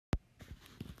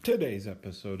Today's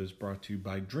episode is brought to you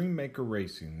by Dreammaker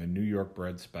Racing, the New York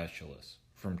bred specialist.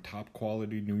 From top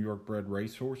quality New York bred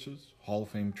racehorses, Hall of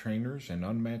Fame trainers, and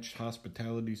unmatched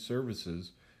hospitality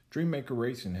services, Dreammaker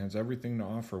Racing has everything to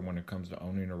offer when it comes to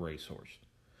owning a racehorse.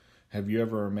 Have you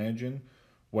ever imagined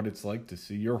what it's like to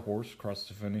see your horse cross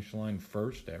the finish line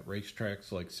first at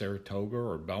racetracks like Saratoga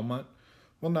or Belmont?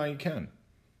 Well, now you can.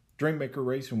 Dreammaker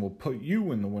Racing will put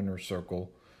you in the winner's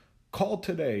circle. Call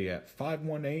today at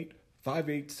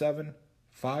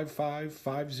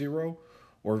 518-587-5550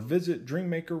 or visit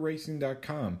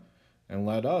dreammakerracing.com and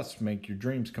let us make your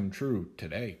dreams come true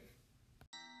today.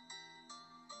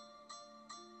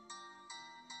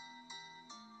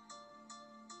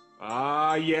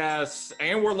 Yes,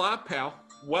 and we're live, pal.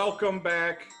 Welcome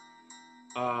back.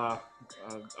 A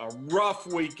rough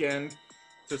weekend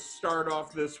to start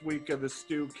off this week of the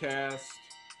Stewcast.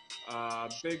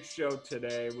 Big show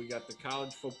today. We got the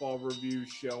college football review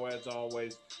show, as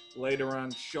always. Later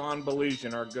on, Sean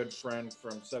Baligian, our good friend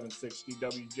from 760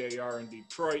 WJR in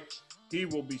Detroit, he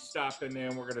will be stopping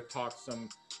in. We're going to talk some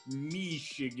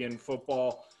Michigan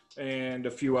football and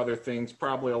a few other things.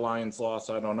 Probably a Lions loss,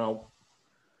 I don't know.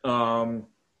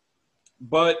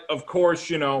 But, of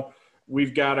course, you know,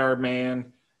 we've got our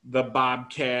man, the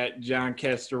Bobcat, John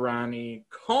Castorani,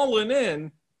 calling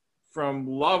in from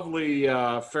lovely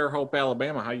Fairhope,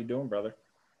 Alabama. How you doing, brother?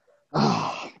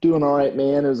 Doing all right,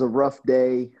 man. It was a rough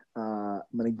day. I'm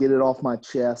going to get it off my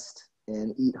chest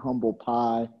and eat humble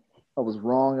pie. I was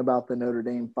wrong about the Notre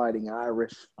Dame Fighting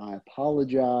Irish. I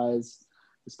apologize,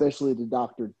 especially to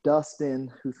Dr.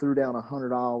 Dustin, who threw down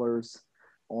 $100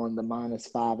 on the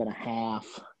 -5.5.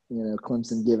 You know,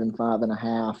 Clemson given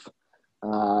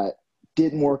 5.5.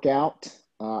 Didn't work out.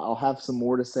 I'll have some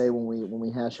more to say when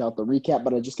we hash out the recap,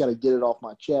 but I just got to get it off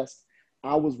my chest.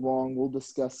 I was wrong. We'll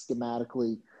discuss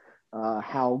schematically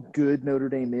how good Notre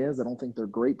Dame is. I don't think they're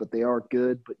great, but they are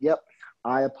good. But, yep,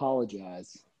 I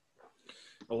apologize.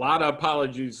 A lot of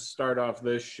apologies to start off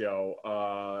this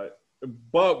show,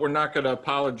 but we're not going to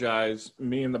apologize.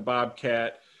 Me and the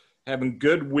Bobcat having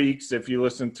good weeks. If you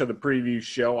listen to the preview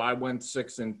show, I went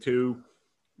 6-2.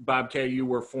 Bobcat, you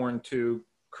were 4-2.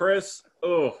 Chris,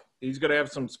 he's going to have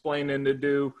some splaining to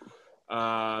do.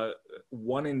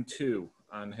 1-2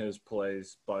 on his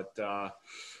plays, but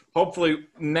hopefully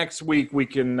next week we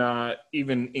can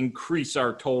even increase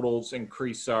our totals,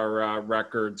 increase our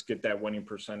records, get that winning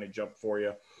percentage up for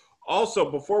you.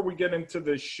 Also, before we get into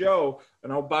the show, I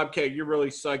know Bobcat, you're really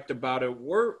psyched about it.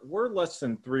 We're less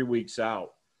than 3 weeks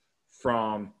out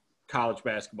from college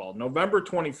basketball. November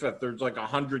 25th, there's like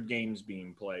 100 games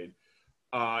being played.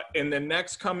 In the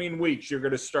next coming weeks, you're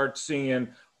going to start seeing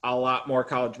a lot more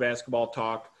college basketball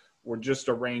talk. We're just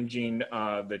arranging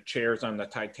the chairs on the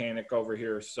Titanic over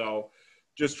here. So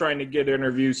just trying to get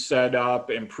interviews set up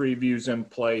and previews in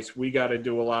place. We got to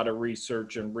do a lot of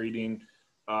research and reading.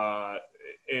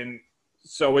 And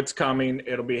so it's coming.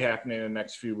 It'll be happening in the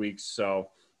next few weeks.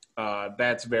 So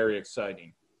that's very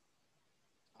exciting.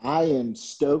 I am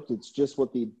stoked. It's just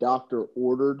what the doctor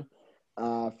ordered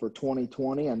for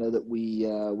 2020. I know that we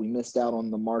missed out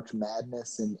on the March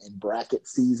Madness and bracket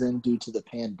season due to the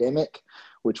pandemic,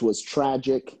 which was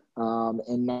tragic.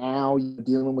 And now you're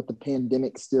dealing with the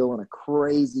pandemic still in a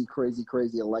crazy, crazy,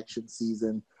 crazy election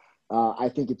season. I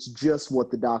think it's just what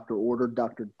the doctor ordered.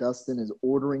 Dr. Dustin is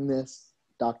ordering this.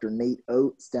 Dr. Nate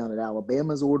Oates down at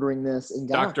Alabama is ordering this. And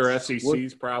guys, Dr. SEC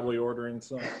is probably ordering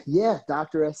some. Yeah,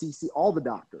 Dr. SEC, all the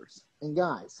doctors. And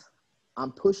guys,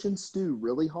 I'm pushing Stu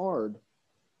really hard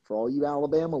for all you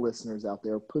Alabama listeners out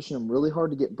there, pushing him really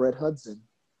hard to get Brett Hudson,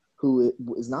 who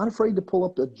is not afraid to pull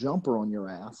up a jumper on your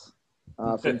ass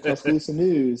from Tuscaloosa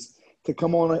News, to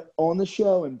come on the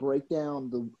show and break down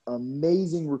the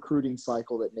amazing recruiting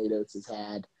cycle that Nate Oates has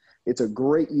had. It's a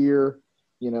great year.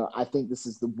 You know, I think this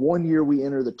is the one year we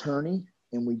enter the tourney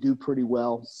and we do pretty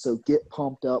well. So get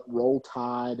pumped up, roll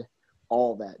tide,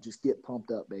 all that. Just get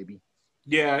pumped up, baby.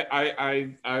 Yeah,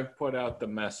 I've put out the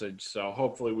message, so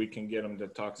hopefully we can get them to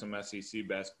talk some SEC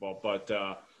basketball. But,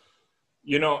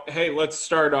 you know, hey, let's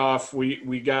start off.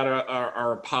 We got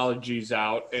our apologies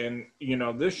out. And, you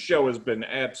know, this show has been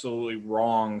absolutely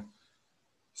wrong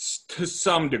to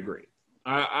some degree.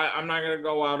 I'm not going to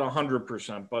go out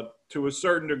 100%, but to a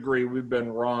certain degree, we've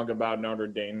been wrong about Notre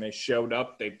Dame. They showed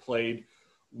up. They played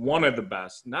one of the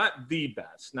best, not the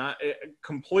best, not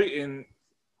complete. And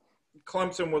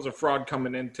Clemson was a fraud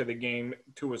coming into the game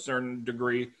to a certain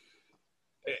degree.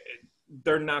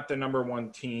 They're not the number one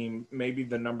team, maybe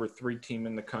the number 3 team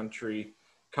in the country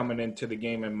coming into the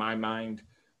game in my mind.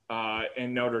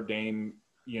 And Notre Dame,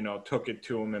 you know, took it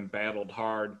to them and battled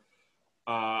hard.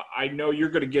 I know you're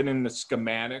going to get into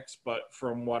schematics, but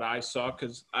from what I saw,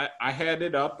 because I had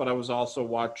it up, but I was also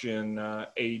watching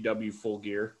AEW Full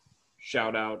Gear.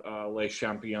 Shout out Le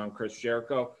Champion Chris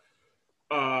Jericho.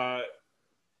 From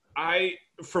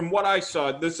what I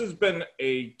saw, this has been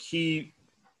a key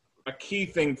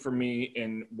thing for me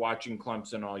in watching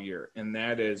Clemson all year, and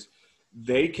that is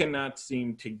they cannot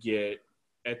seem to get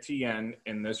Etienne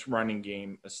in this running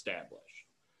game established.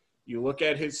 You look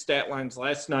at his stat lines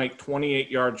last night, 28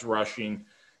 yards rushing.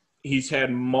 He's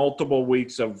had multiple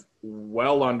weeks of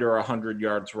well under 100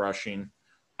 yards rushing.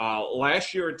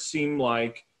 Last year, it seemed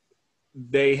like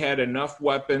they had enough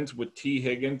weapons with T.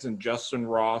 Higgins and Justin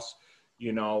Ross,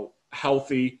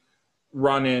 healthy,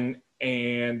 running,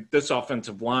 and this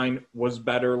offensive line was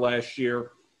better last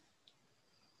year.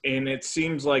 And it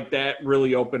seems like that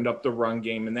really opened up the run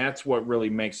game, and that's what really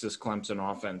makes this Clemson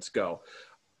offense go.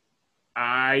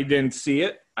 I didn't see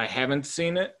it. I haven't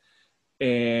seen it.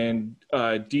 And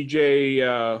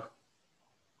DJ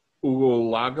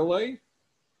Ugalagale?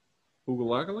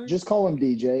 Just call him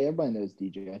DJ. Everybody knows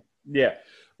DJ. Yeah.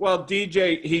 Well,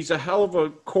 DJ, he's a hell of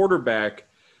a quarterback.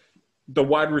 The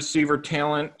wide receiver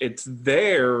talent, it's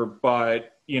there,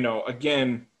 but,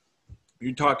 again,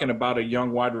 you're talking about a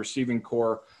young wide receiving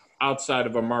core outside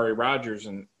of Amari Rodgers,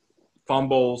 and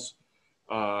fumbles,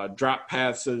 drop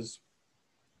passes,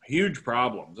 huge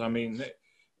problems. I mean,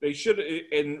 they should –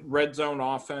 in red zone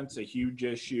offense, a huge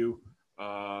issue.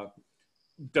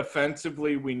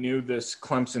 Defensively, we knew this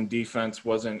Clemson defense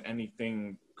wasn't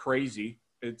anything crazy.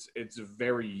 It's a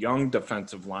very young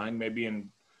defensive line. Maybe in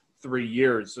 3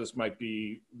 years, this might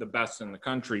be the best in the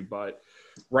country, but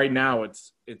right now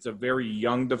it's a very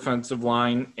young defensive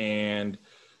line, and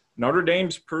Notre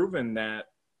Dame's proven that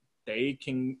they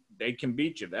can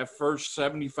beat you. That first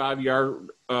 75-yard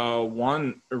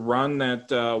run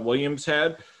that Williams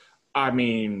had, I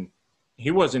mean, he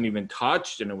wasn't even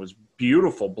touched, and it was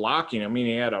beautiful blocking. I mean,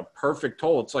 he had a perfect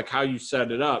hole. It's like how you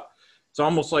set it up. It's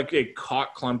almost like it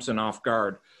caught Clemson off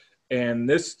guard. And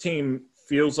this team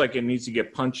feels like it needs to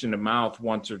get punched in the mouth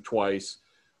once or twice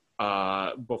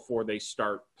before they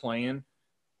start playing.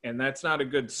 And that's not a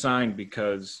good sign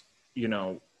because,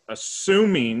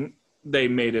 assuming they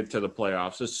made it to the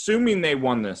playoffs, assuming they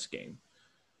won this game,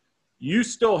 you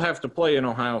still have to play in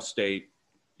Ohio State.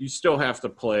 You still have to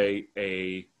play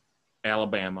a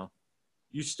Alabama.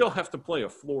 You still have to play a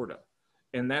Florida.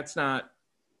 And that's not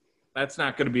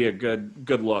going to be a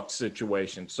good luck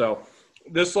situation. So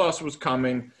this loss was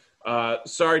coming.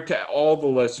 Sorry to all the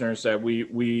listeners that we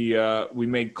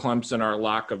made Clemson our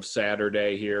lock of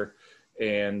Saturday here,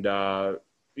 and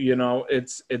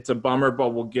it's a bummer, but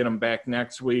we'll get them back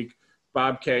next week.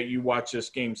 Bobcat, you watched this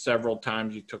game several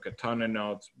times. You took a ton of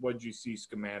notes. What did you see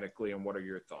schematically, and what are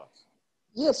your thoughts?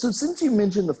 Yeah, so since you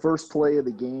mentioned the first play of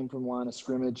the game from line of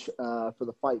scrimmage for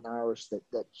the Fighting Irish,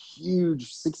 that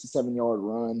huge 67-yard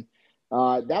run,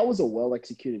 that was a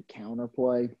well-executed counter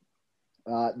play.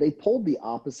 They pulled the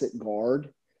opposite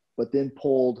guard, but then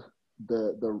pulled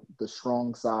the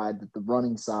strong side, the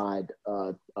running side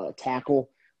tackle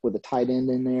with a tight end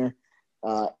in there.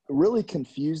 Really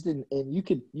confused, and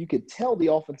you could tell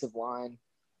the offensive line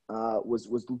was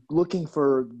looking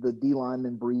for the D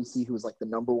lineman Breesy, who was like the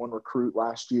number one recruit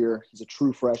last year. He's a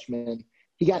true freshman.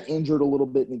 He got injured a little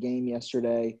bit in the game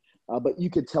yesterday, but you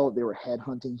could tell that they were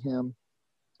headhunting him,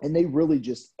 and they really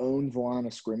just owned the line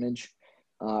of scrimmage.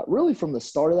 Really from the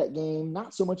start of that game,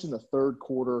 not so much in the third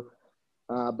quarter,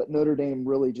 but Notre Dame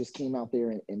really just came out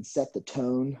there and set the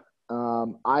tone.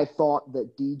 I thought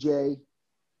that DJ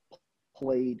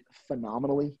played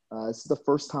phenomenally. This is the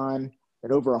first time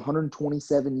in over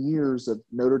 127 years of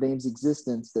Notre Dame's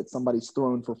existence that somebody's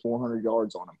thrown for 400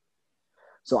 yards on him.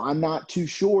 So I'm not too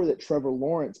sure that Trevor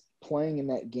Lawrence playing in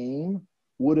that game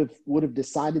would have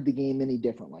decided the game any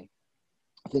differently.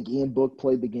 I think Ian Book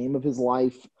played the game of his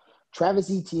life.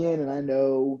 Travis Etienne, and I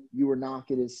know you were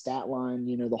knocking his stat line,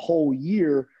 the whole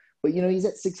year, but, he's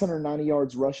at 690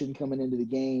 yards rushing coming into the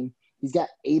game. He's got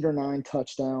 8 or 9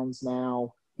 touchdowns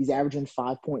now. He's averaging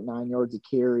 5.9 yards a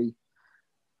carry.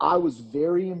 I was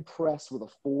very impressed with a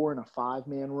 4- and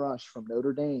 5-man rush from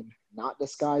Notre Dame, not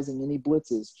disguising any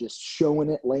blitzes, just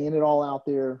showing it, laying it all out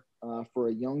there for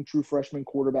a young true freshman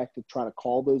quarterback to try to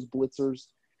call those blitzers.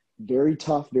 Very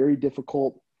tough, very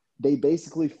difficult. They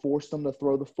basically forced them to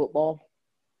throw the football.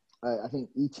 I think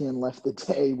Etienne left the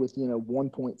day with,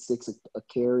 1.6 a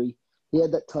carry. He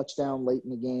had that touchdown late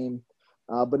in the game,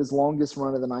 but his longest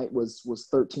run of the night was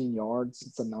 13 yards.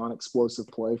 It's a non-explosive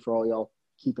play for all y'all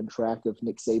keeping track of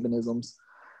Nick Sabanisms.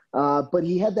 But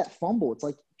he had that fumble. It's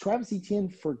like Travis Etienne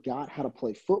forgot how to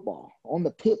play football. On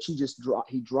the pitch, he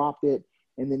dropped it,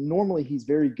 And then normally he's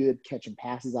very good catching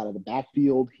passes out of the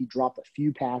backfield. He dropped a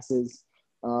few passes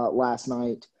last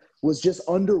night. Was just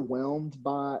underwhelmed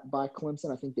by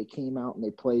Clemson. I think they came out and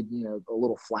they played, a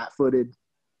little flat-footed.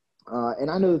 And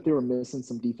I know that they were missing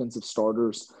some defensive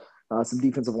starters, some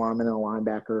defensive linemen and a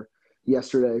linebacker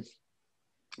yesterday.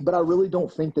 But I really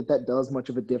don't think that does much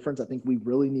of a difference. I think we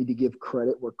really need to give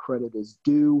credit where credit is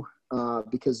due,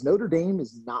 because Notre Dame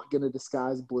is not going to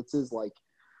disguise blitzes like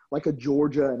a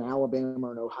Georgia and Alabama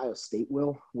or an Ohio State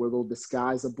will, where they'll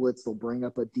disguise a blitz, they'll bring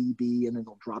up a DB, and then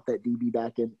they'll drop that DB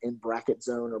back in bracket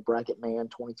zone or bracket man,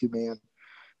 22-man.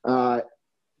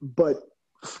 But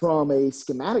from a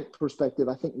schematic perspective,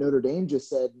 I think Notre Dame just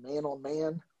said, man on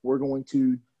man, we're going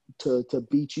to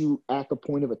beat you at the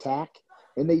point of attack,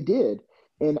 and they did.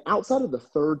 And outside of the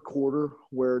third quarter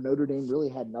where Notre Dame really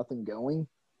had nothing going,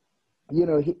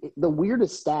 the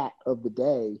weirdest stat of the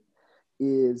day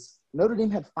is Notre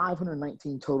Dame had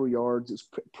 519 total yards. It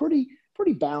was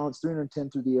pretty balanced, 310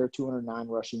 through the air, 209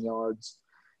 rushing yards.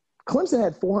 Clemson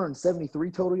had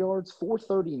 473 total yards,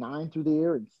 439 through the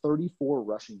air, and 34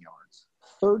 rushing yards.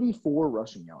 34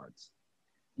 rushing yards.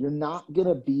 You're not going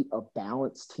to beat a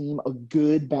balanced team, a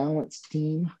good balanced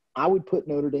team. I would put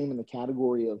Notre Dame in the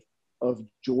category of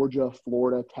Georgia,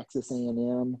 Florida, Texas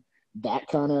A&M, that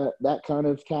kind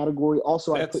of category.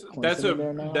 Also, I put Clemson in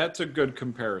there now. That's a good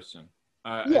comparison.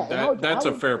 That's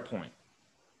a fair point.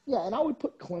 Yeah, and I would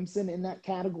put Clemson in that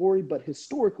category, but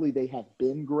historically they have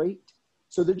been great.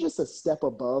 So they're just a step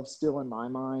above still in my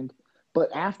mind. But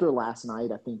after last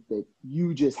night, I think that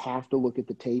you just have to look at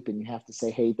the tape and you have to say,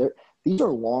 hey, these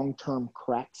are long-term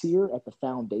cracks here at the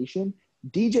foundation.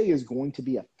 DJ is going to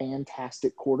be a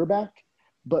fantastic quarterback,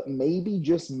 but maybe,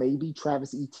 just maybe,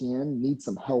 Travis Etienne needs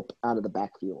some help out of the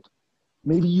backfield.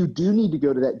 Maybe you do need to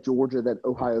go to that Georgia, that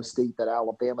Ohio State, that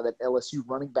Alabama, that LSU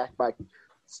running back by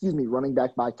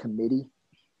committee.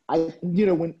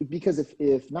 Because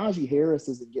if Najee Harris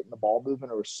isn't getting the ball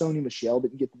moving or Sony Michel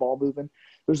didn't get the ball moving,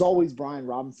 there's always Brian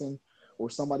Robinson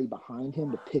or somebody behind him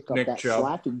to pick up that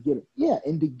slack and get it. Yeah,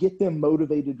 and to get them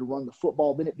motivated to run the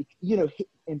football. Then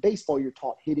in baseball you're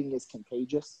taught hitting is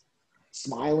contagious,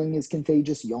 smiling is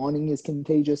contagious, yawning is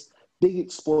contagious. Big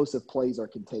explosive plays are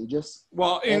contagious.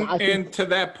 Well, and to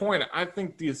that point, I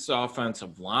think this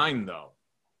offensive line, though,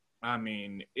 I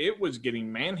mean, it was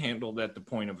getting manhandled at the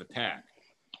point of attack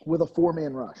with a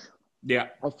four-man rush. Yeah,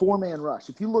 a four-man rush.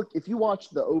 If you watch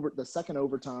the second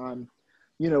overtime,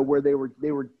 where they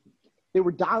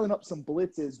were dialing up some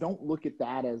blitzes. Don't look at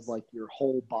that as like your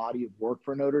whole body of work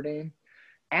for Notre Dame.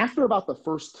 After about the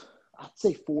first, I'd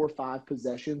say 4 or 5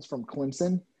 possessions from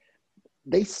Clemson,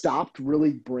 they stopped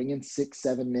really bringing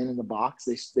 6-7 men in the box.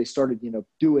 They started,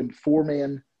 doing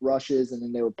 4-man rushes, and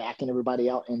then they were backing everybody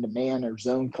out into man or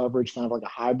zone coverage, kind of like a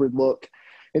hybrid look.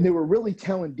 And they were really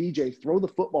telling DJ, throw the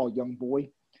football, young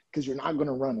boy, because you're not going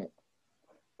to run it.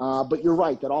 But you're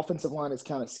right, that offensive line is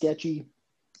kind of sketchy.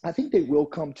 I think they will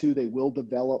come to. They will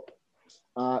develop.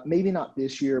 Maybe not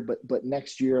this year, but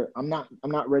next year. I'm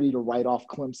not ready to write off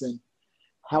Clemson.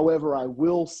 However, I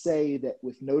will say that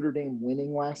with Notre Dame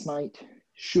winning last night,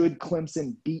 should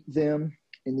Clemson beat them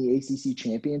in the ACC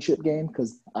championship game,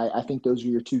 because I think those are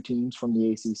your 2 teams from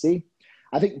the ACC.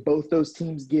 I think both those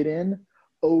teams get in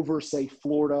over, say,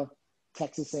 Florida,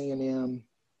 Texas A&M,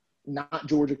 not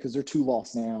Georgia because they're 2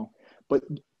 lost now, but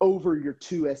over your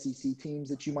 2 SEC teams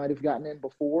that you might have gotten in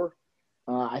before.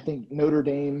 I think Notre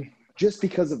Dame, just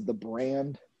because of the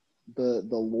brand, the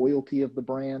loyalty of the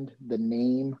brand, the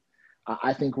name,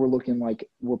 I think we're looking like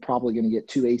we're probably going to get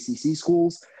 2 ACC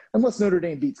schools, unless Notre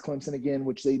Dame beats Clemson again,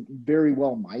 which they very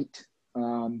well might.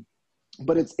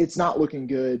 But it's not looking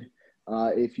good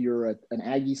if you're an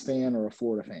Aggies fan or a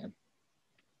Florida fan.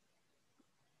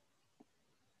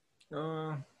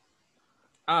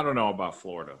 I don't know about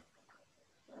Florida.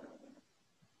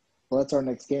 Well, that's our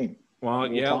next game. Well,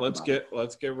 yeah, let's get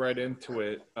right into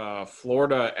it.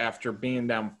 Florida, after being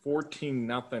down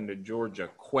 14-0 to Georgia,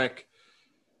 quick,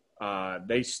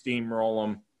 they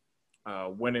steamroll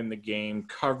them, winning the game,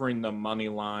 covering the money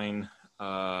line.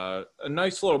 A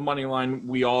nice little money line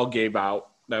we all gave out.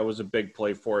 That was a big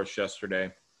play for us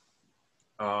yesterday.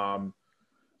 So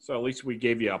at least we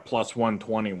gave you a plus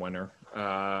 120 winner.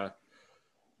 I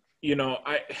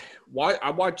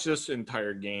watched this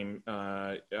entire game.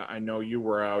 I know you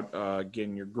were out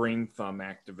getting your green thumb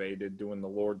activated, doing the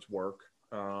Lord's work.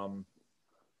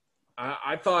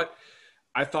 I thought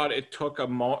it took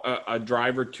a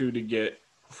drive or two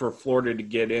for Florida to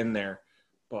get in there,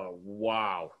 but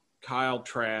wow, Kyle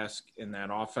Trask in that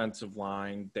offensive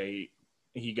line,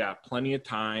 he got plenty of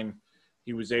time.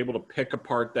 He was able to pick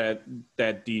apart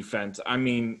that defense. I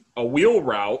mean, a wheel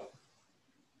route.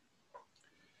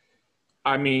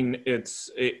 I mean,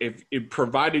 if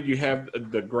provided you have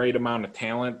the great amount of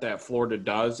talent that Florida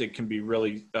does, it can be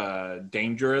really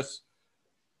dangerous.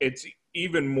 It's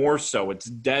even more so. It's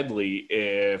deadly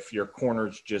if your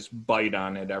corners just bite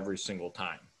on it every single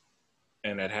time,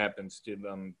 and it happens to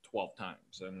them 12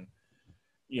 times. And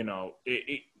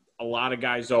a lot of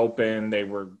guys open. They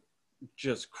were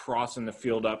just crossing the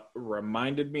field up.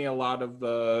 Reminded me a lot of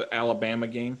the Alabama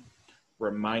game.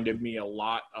 Reminded me a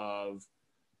lot of,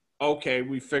 okay,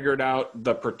 we figured out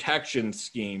the protection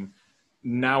scheme.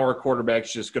 Now our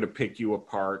quarterback's just going to pick you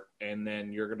apart, and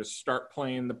then you're going to start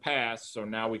playing the pass, so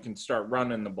now we can start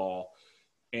running the ball.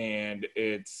 And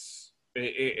it's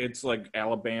like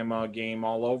Alabama game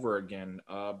all over again.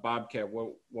 Bobcat,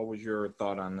 what was your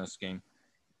thought on this game?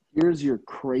 Here's your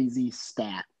crazy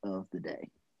stat of the day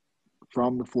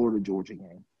from the Florida-Georgia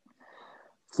game.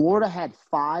 Florida had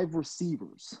 5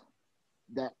 receivers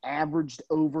that averaged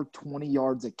over 20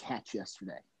 yards a catch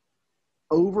yesterday.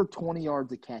 Over 20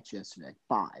 yards a catch yesterday,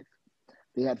 5.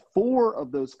 They had 4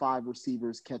 of those 5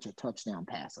 receivers catch a touchdown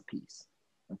pass apiece,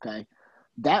 okay?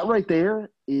 That right there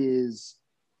is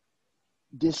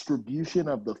distribution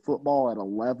of the football at a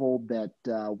level that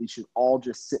we should all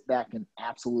just sit back and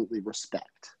absolutely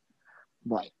respect.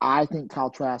 Like, I think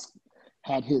Kyle Trask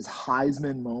had his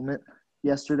Heisman moment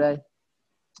yesterday.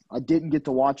 I didn't get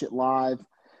to watch it live.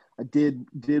 I did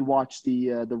watch the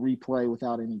replay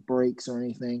without any breaks or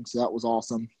anything, so that was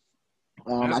awesome.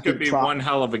 That's going to be one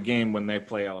hell of a game when they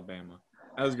play Alabama.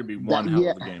 That was going to be one hell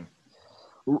of a game.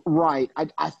 Right.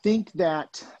 I think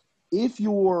that if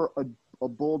you're a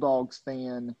Bulldogs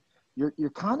fan, you're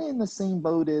kind of in the same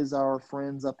boat as our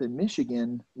friends up in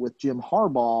Michigan with Jim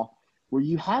Harbaugh, where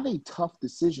you have a tough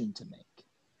decision to make.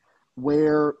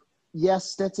 Where,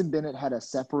 yes, Stetson Bennett had a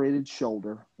separated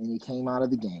shoulder and he came out of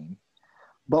the game.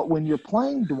 But when you're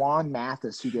playing Dwan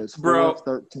Mathis, who goes 4 of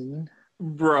 13.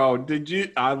 Bro, did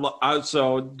you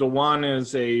so Dwan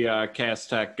is a Cass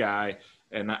Tech guy,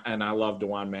 and I love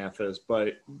Dwan Mathis,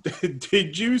 but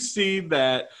did you see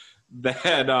that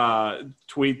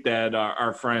tweet that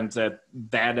our friends at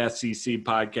that SEC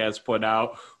podcast put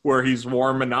out where he's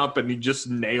warming up and he just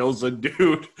nails a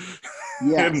dude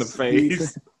in the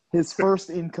face? His first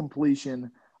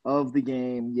incompletion of the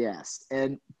game, yes.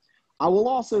 And I will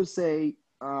also say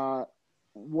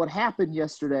what happened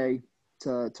yesterday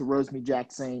to Rosemary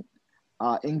Jack Saint,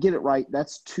 and get it right,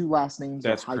 that's 2 last names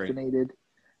that's hyphenated.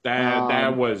 Great.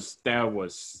 That was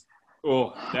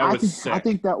sick. I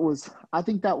think that was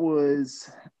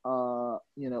a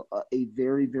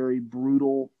very, very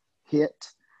brutal hit.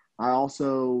 I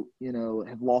also,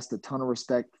 have lost a ton of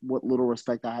respect, what little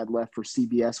respect I had left for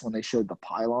CBS when they showed the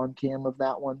pylon cam of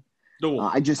that one.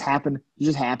 I just happened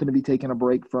to be taking a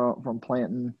break from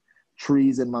planting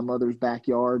trees in my mother's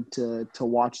backyard to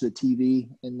watch the TV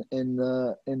in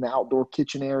the outdoor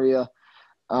kitchen area.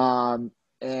 And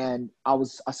I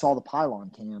saw the pylon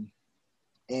cam,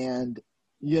 and,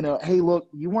 hey, look,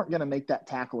 you weren't going to make that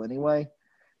tackle anyway.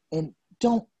 And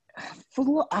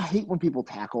I hate when people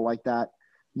tackle like that.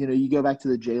 You go back to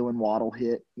the Jalen Waddle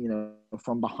hit,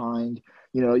 from behind.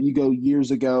 You go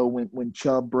years ago when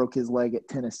Chubb broke his leg at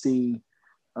Tennessee.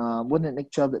 Wasn't it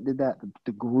Nick Chubb that did that?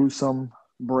 The gruesome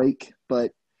break.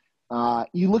 But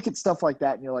you look at stuff like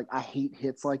that and you're like, I hate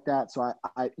hits like that. So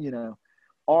I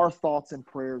our thoughts and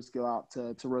prayers go out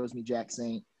to Rosemary Jack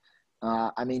Saint.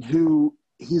 Who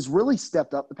he's really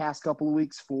stepped up the past couple of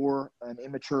weeks for an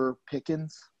immature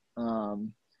Pickens.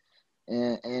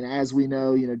 And as we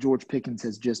know, George Pickens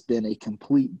has just been a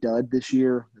complete dud this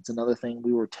year. That's another thing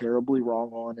we were terribly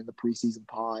wrong on in the preseason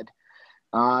pod.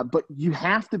 But you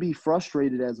have to be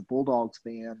frustrated as a Bulldogs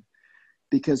fan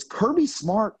because Kirby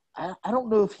Smart, I don't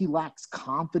know if he lacks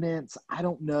confidence. I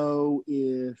don't know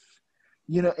if,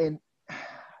 and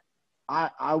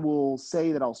I will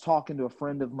say that I was talking to a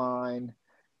friend of mine,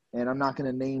 and I'm not going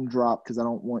to name drop because I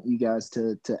don't want you guys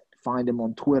to find him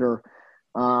on Twitter.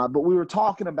 But we were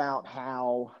talking about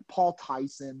how Paul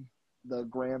Tyson, the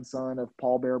grandson of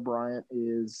Paul Bear Bryant,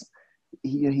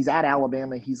 he's at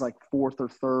Alabama. He's like 4th or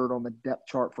 3rd on the depth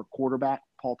chart for quarterback,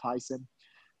 Paul Tyson.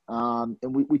 And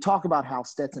we talk about how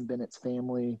Stetson Bennett's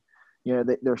family,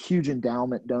 they're huge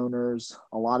endowment donors.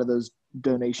 A lot of those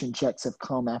donation checks have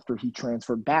come after he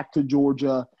transferred back to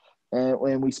Georgia.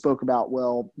 And we spoke about,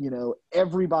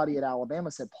 everybody at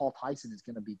Alabama said Paul Tyson is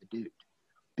going to be the dude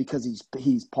because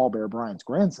he's Paul Bear Bryant's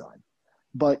grandson.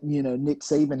 But, Nick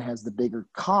Saban has the bigger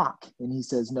cock, and he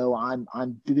says, no, I'm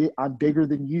bigger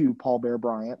than you, Paul Bear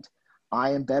Bryant.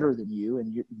 I am better than you,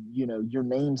 and your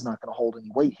name's not going to hold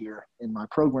any weight here in my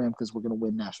program because we're going to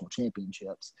win national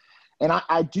championships. And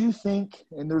I do think,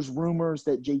 and there's rumors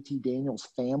that JT Daniels'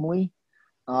 family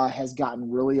has gotten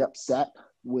really upset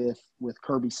with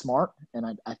Kirby Smart, and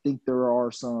I think there are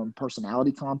some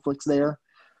personality conflicts there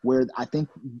where I think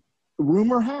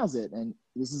rumor has it, and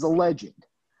this is a legend,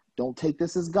 don't take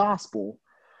this as gospel,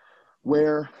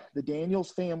 where the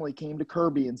Daniels family came to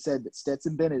Kirby and said that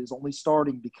Stetson Bennett is only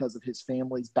starting because of his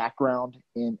family's background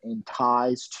and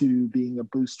ties to being a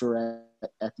booster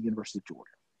at the University of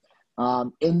Georgia.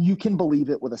 And you can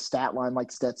believe it with a stat line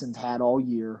like Stetson's had all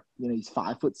year. You know, he's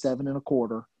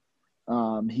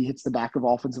 5'7.25". He hits the back of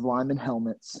offensive lineman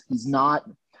helmets. He's not,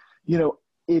 you know,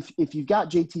 if you've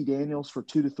got JT Daniels for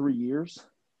 2 to 3 years,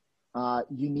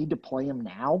 you need to play him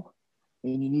now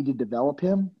and you need to develop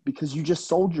him because you just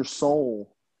sold your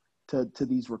soul to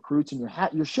these recruits, and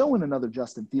you're showing another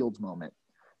Justin Fields moment.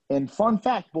 And fun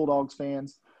fact, Bulldogs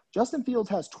fans, Justin Fields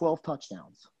has 12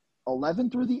 touchdowns, 11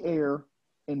 through the air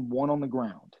and 1 on the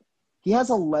ground. He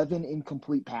has 11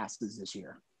 incomplete passes this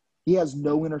year. He has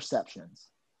no interceptions.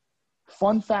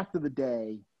 Fun fact of the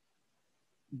day,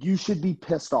 you should be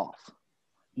pissed off.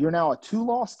 You're now a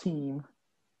 2-loss team,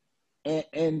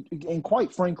 and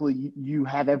quite frankly, you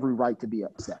have every right to be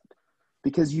upset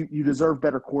because you deserve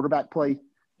better quarterback play.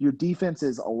 Your defense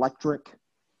is electric.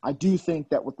 I do think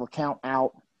that with LeCount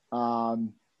out,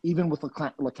 even with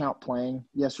LeCount playing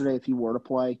yesterday, if he were to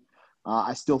play,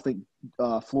 I still think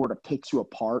Florida picks you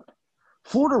apart.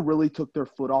 Florida really took their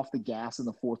foot off the gas in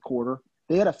the fourth quarter.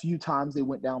 They had a few times they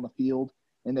went down the field,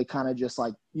 and they kind of just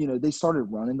they started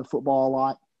running the football a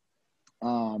lot.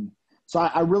 So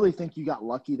I really think you got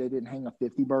lucky they didn't hang a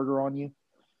 50-burger on you.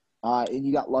 And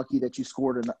you got lucky that you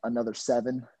scored another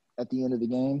 7 at the end of the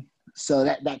game. So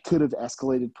that could have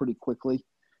escalated pretty quickly.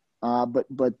 But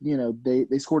you know,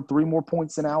 they scored 3 more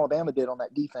points than Alabama did on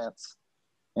that defense.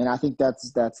 And I think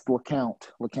that's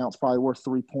LeCount. LeCount's probably worth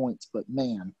 3 points. But,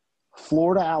 man,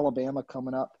 Florida, Alabama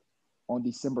coming up on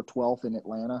December 12th in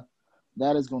Atlanta,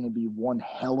 that is going to be one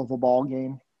hell of a ball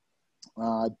game.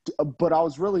 But I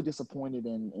was really disappointed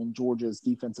in Georgia's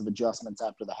defensive adjustments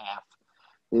after the half.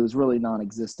 It was really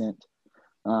non-existent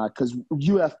because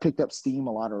UF picked up steam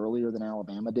a lot earlier than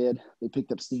Alabama did. They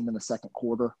picked up steam in the second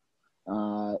quarter.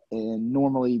 And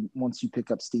normally once you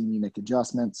pick up steam, you make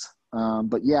adjustments.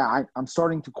 But, yeah, I'm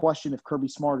starting to question if Kirby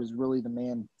Smart is really the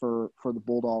man for the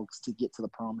Bulldogs to get to the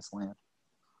promised land.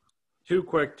 2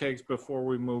 quick takes before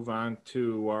we move on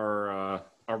to our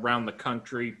around the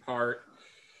country part.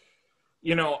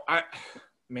 You know,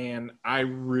 I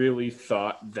really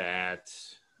thought that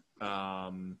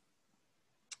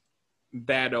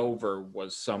that over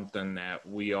was something that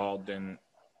we all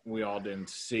didn't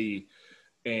see,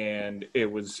 and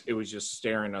it was just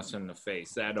staring us in the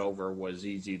face. That over was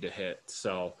easy to hit.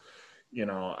 So, you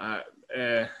know,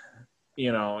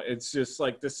 it's just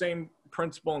like the same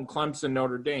principle in Clemson,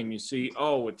 Notre Dame. You see,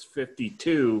 it's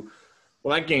 52.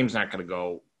 Well, that game's not going to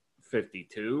go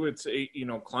 52. It's,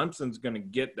 Clemson's going to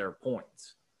get their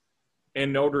points.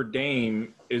 And Notre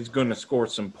Dame is going to score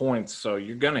some points, so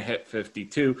you're going to hit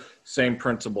 52. Same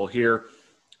principle here.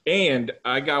 And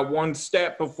I got one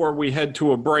stat before we head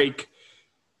to a break.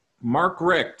 Mark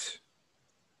Richt,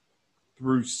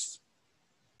 through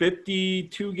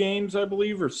 52 games, I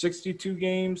believe, or 62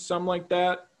 games, something like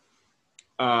that,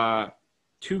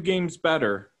 2 games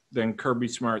better than Kirby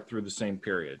Smart through the same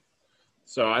period.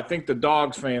 So I think the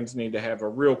Dogs fans need to have a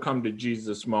real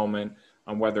come-to-Jesus moment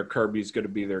on whether Kirby's going to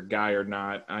be their guy or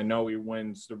not. I know he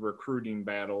wins the recruiting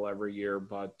battle every year,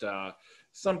 but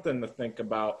something to think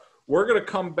about. We're going to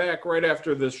come back right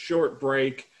after this short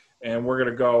break, and we're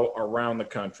going to go around the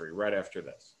country right after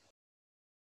this.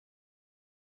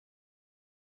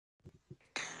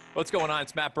 What's going on?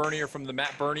 It's Matt Bernier from the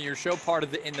Matt Bernier Show, part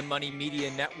of the In the Money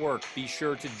Media Network. Be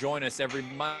sure to join us every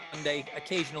Monday,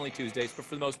 occasionally Tuesdays, but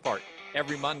for the most part,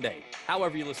 every Monday.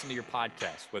 However you listen to your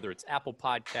podcast, whether it's Apple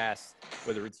Podcasts,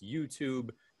 whether it's YouTube,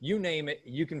 you name it,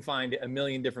 you can find it a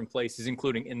million different places,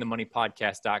 including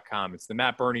inthemoneypodcast.com. It's the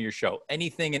Matt Bernier Show.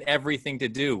 Anything and everything to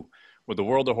do with the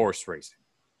world of horse racing.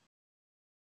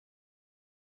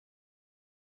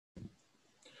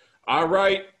 All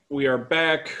right. We are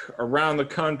back around the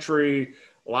country.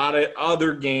 A lot of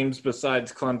other games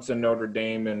besides Clemson, Notre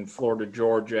Dame, and Florida,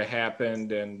 Georgia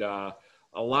happened, and a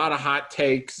lot of hot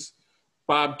takes.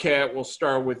 Bobcat, we'll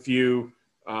start with you.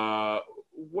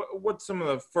 What's some of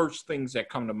the first things that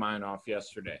come to mind off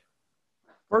yesterday?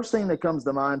 First thing that comes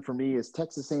to mind for me is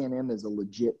Texas A&M is a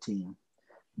legit team.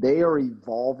 They are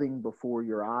evolving before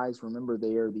your eyes. Remember,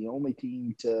 they are the only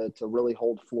team to really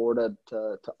hold Florida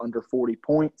to under 40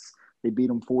 points. They beat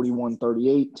them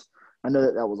 41-38. I know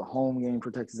that was a home game for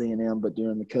Texas A&M, but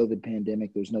during the COVID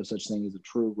pandemic, there's no such thing as a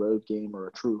true road game or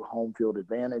a true home field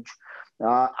advantage.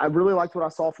 I really liked what I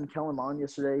saw from Kellen Mond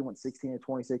yesterday. He went 16 of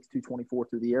 26, 224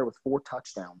 through the air with 4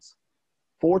 touchdowns.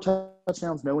 4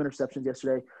 touchdowns, no interceptions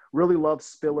yesterday. Really love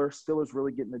Spiller. Spiller's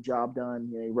really getting the job done.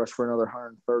 He rushed for another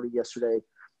 130 yesterday.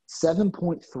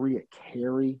 7.3 a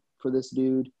carry for this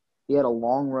dude. He had a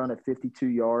long run at 52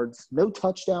 yards. No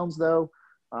touchdowns, though.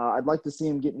 I'd like to see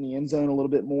him get in the end zone a little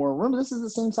bit more. Remember, this is the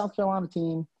same South Carolina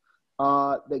team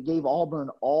that gave Auburn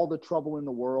all the trouble in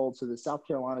the world. So the South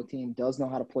Carolina team does know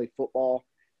how to play football.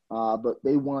 But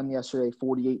they won yesterday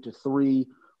 48-3.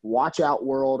 Watch out,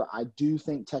 world. I do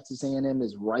think Texas A&M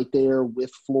is right there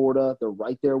with Florida. They're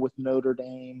right there with Notre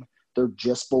Dame. They're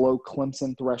just below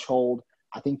Clemson threshold.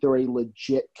 I think they're a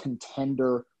legit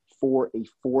contender for a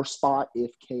 4 spot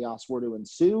if chaos were to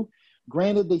ensue.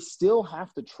 Granted, they still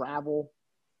have to travel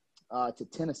to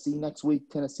Tennessee next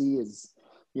week. Tennessee is,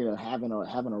 having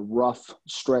a rough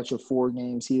stretch of 4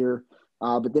 games here.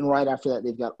 But then right after that,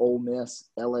 they've got Ole Miss,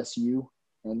 LSU,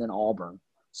 and then Auburn.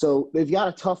 So they've got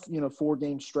a tough,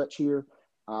 4-game stretch here.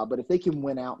 But if they can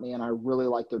win out, man, I really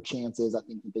like their chances. I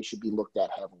think that they should be looked at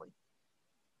heavily.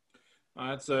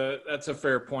 That's a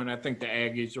fair point. I think the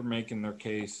Aggies are making their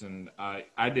case, and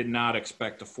I did not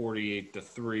expect a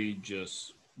 48-3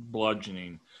 just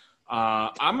bludgeoning.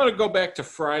 I'm going to go back to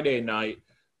Friday night.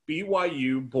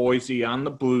 BYU, Boise on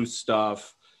the blue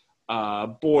stuff.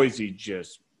 Boise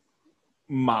just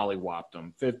mollywopped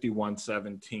them,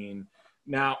 51-17.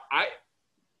 Now,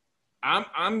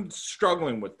 I'm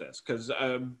struggling with this because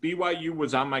BYU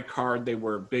was on my card. They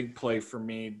were a big play for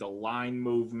me. The line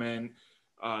movement,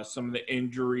 some of the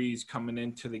injuries coming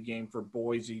into the game for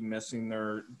Boise, missing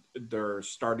their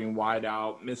starting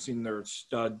wideout, missing their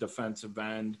stud defensive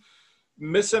end,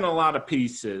 missing a lot of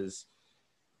pieces.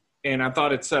 And I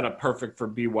thought it set up perfect for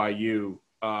BYU,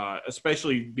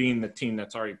 especially being the team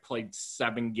that's already played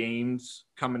 7 games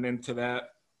coming into that,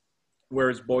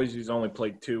 whereas Boise's only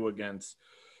played 2 against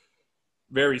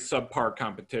very subpar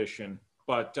competition.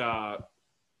 But I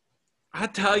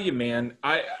tell you, man,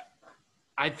 I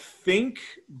think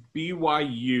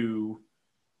BYU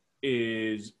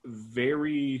is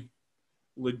very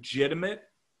legitimate.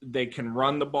 They can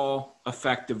run the ball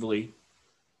effectively.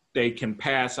 They can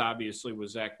pass, obviously, with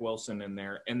Zach Wilson in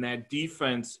there. And that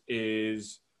defense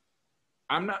is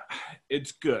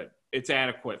it's good. It's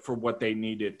adequate for what they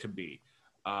need it to be.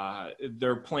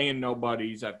 They're playing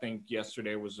nobodies. I think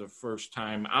yesterday was the first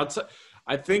time.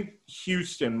 I think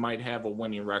Houston might have a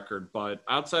winning record, but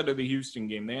outside of the Houston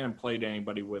game, they haven't played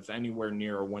anybody with anywhere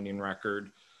near a winning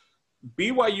record.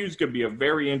 BYU is going to be a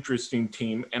very interesting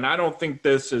team, and I don't think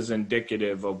this is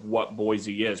indicative of what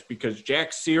Boise is because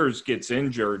Jack Sears gets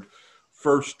injured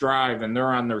first drive, and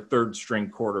they're on their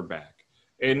 3rd-string quarterback.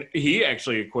 And he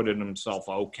actually acquitted himself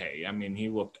okay. I mean, he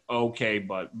looked okay,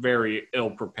 but very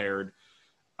ill-prepared.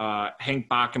 Hank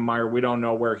Bachenmeyer, we don't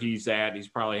know where he's at. He's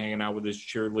probably hanging out with his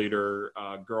cheerleader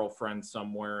girlfriend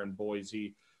somewhere in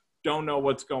Boise. Don't know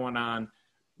what's going on.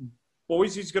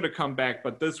 Boise's going to come back,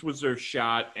 but this was their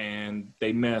shot, and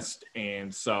they missed,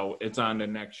 and so it's on to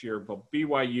next year. But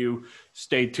BYU,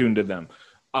 stay tuned to them.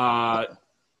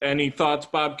 Any thoughts,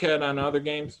 Bobcat, on other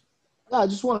games? Yeah, I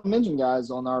just want to mention,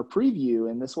 guys, on our preview,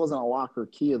 and this wasn't a lock or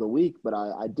key of the week, but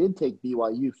I did take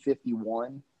BYU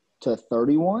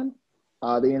 51-31.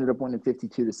 They ended up winning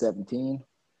 52-17.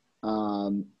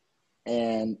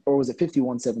 Or was it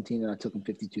 51-17 and I took them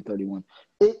 52-31?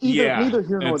 Neither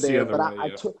here nor there, but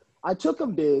I took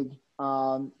them big,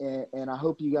 and I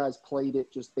hope you guys played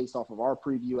it just based off of our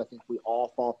preview. I think we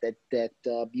all thought that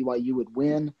BYU would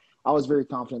win. I was very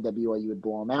confident that BYU would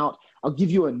blow them out. I'll give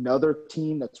you another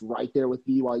team that's right there with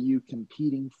BYU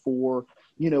competing for,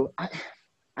 I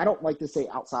don't like to say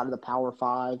outside of the Power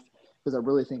 5 because I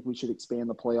really think we should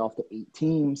expand the playoff to 8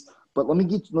 teams. But let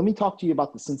me talk to you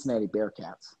about the Cincinnati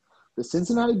Bearcats. The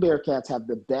Cincinnati Bearcats have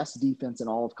the best defense in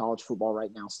all of college football right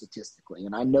now statistically.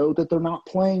 And I know that they're not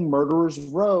playing Murderers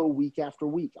Row week after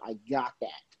week. I got that.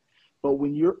 But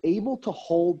when you're able to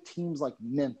hold teams like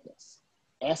Memphis,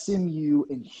 SMU,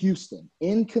 and Houston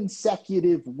in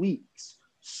consecutive weeks,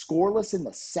 scoreless in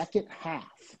the second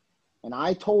half, and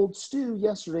I told Stu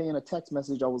yesterday in a text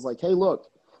message, I was like, hey, look,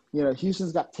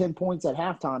 Houston's got 10 points at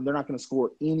halftime. They're not going to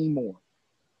score any more,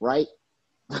 right?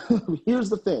 Here's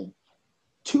the thing.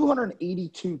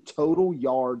 282 total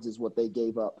yards is what they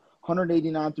gave up.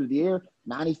 189 through the air,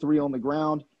 93 on the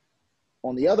ground.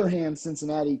 On the other hand,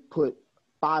 Cincinnati put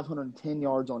 510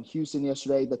 yards on Houston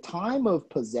yesterday. The time of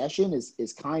possession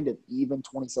is kind of even,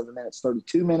 27 minutes,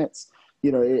 32 minutes.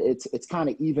 It's kind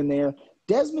of even there.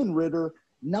 Desmond Ridder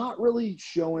not really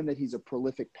showing that he's a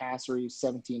prolific passer. He was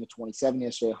 17 to 27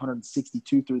 yesterday,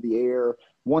 162 through the air,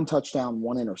 1 touchdown,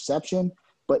 1 interception.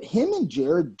 But him and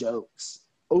Jared Dokes,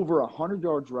 over 100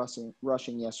 yards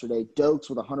rushing yesterday. Dokes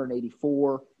with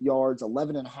 184 yards,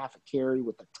 11 and a half a carry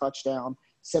with a touchdown,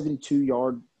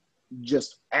 72-yard,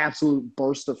 just absolute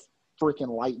burst of freaking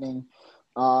lightning.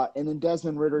 And then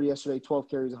Desmond Ridder yesterday, 12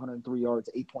 carries, 103 yards,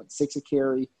 8.6 a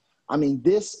carry. I mean,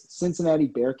 this Cincinnati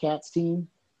Bearcats team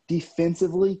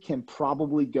defensively can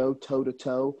probably go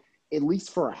toe-to-toe, at least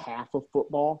for a half of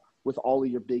football, with all of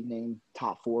your big-name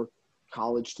top 4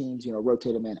 college teams,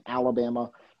 rotate them in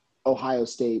Alabama, Ohio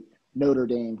State, Notre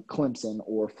Dame, Clemson,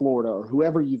 or Florida, or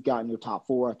whoever you've got in your top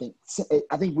 4.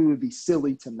 I think we would be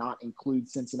silly to not include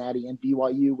Cincinnati and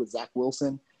BYU with Zach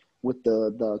Wilson, with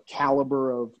the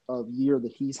caliber of year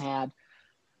that he's had.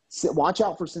 So watch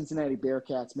out for Cincinnati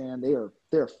Bearcats, man.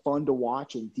 They're fun to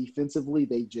watch, and defensively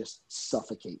they just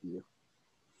suffocate you.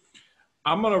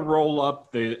 I'm going to roll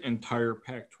up the entire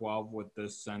Pac-12 with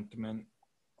this sentiment.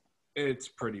 It's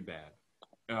pretty bad.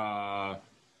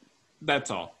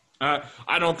 That's all.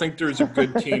 I don't think there's a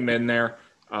good team in there.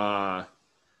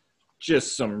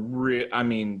 Just some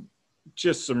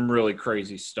really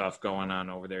crazy stuff going on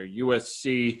over there.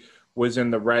 USC was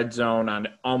in the red zone on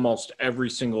almost every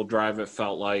single drive, it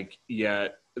felt like,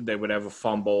 yet they would have a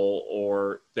fumble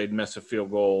or they'd miss a field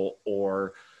goal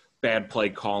or bad play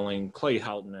calling. Clay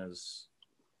Helton is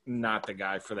not the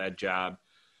guy for that job.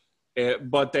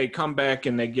 But they come back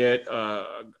and they get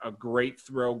a great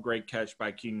throw, great catch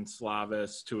by Keaton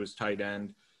Slavis to his tight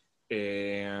end,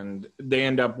 and they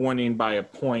end up winning by a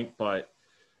point. But,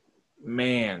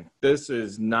 man, this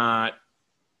Pac-12,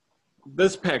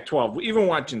 even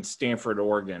watching Stanford,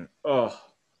 Oregon,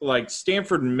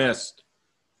 Stanford missed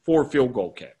 4 field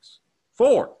goal kicks.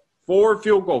 4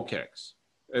 field goal kicks.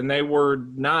 And they were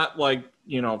not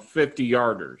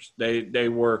 50-yarders. They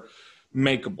were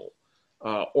makeable.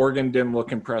 Oregon didn't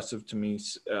look impressive to me.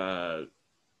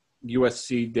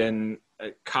 USC didn't.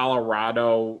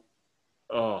 Colorado,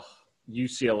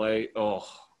 UCLA,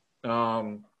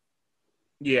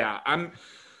 yeah.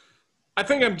 I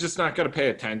think I'm just not going to pay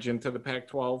attention to the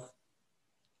Pac-12.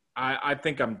 I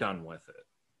think I'm done with it.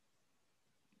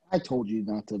 I told you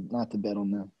not to bet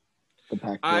on them. The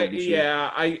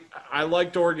Pac-12. I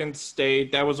liked Oregon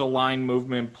State. That was a line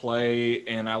movement play,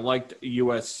 and I liked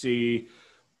USC.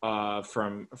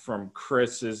 From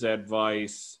Chris's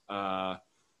advice,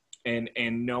 and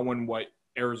knowing what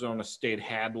Arizona State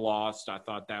had lost, I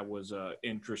thought that was an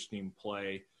interesting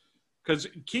play because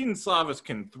Keaton Slavis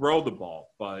can throw the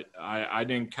ball, but I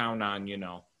didn't count on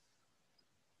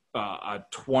a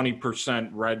 20%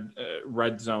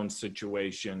 red zone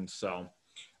situation. So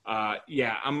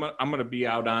I'm gonna be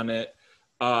out on it.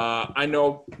 I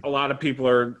know a lot of people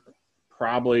are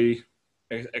probably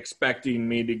expecting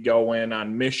me to go in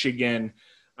on Michigan.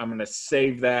 I'm going to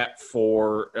save that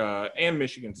for and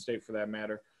Michigan State for that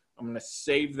matter. I'm going to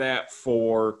save that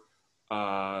for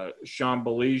Sean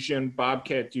Baligian.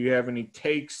 Bobcat, do you have any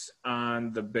takes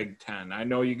on the Big Ten? I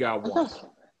know you got one.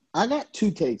 I got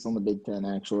 2 takes on the Big Ten,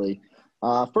 actually.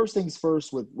 First things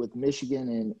first with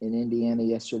Michigan and Indiana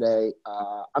yesterday.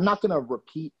 I'm not going to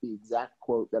repeat the exact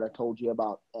quote that I told you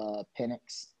about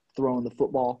Penix throwing the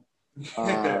football.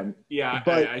 I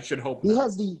should hope he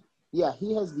has the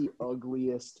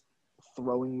ugliest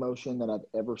throwing motion that I've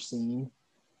ever seen.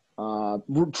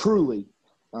 Truly,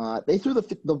 they threw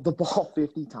the ball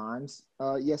 50 times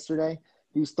yesterday.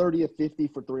 He was 30 of 50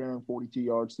 for 342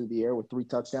 yards through the air with 3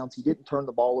 touchdowns. He didn't turn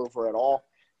the ball over at all.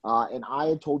 And I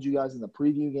had told you guys in the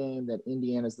preview game that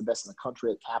Indiana is the best in the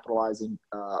country at capitalizing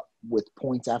with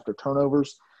points after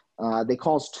turnovers. They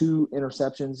caused 2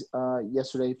 interceptions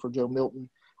yesterday for Joe Milton.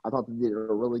 I thought they did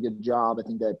a really good job. I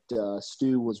think that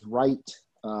Stu was right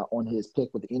on his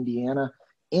pick with Indiana.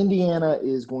 Indiana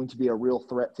is going to be a real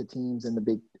threat to teams in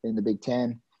the Big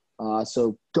Ten.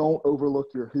 So don't overlook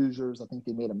your Hoosiers. I think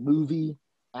they made a movie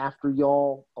after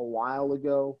y'all a while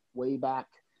ago, way back.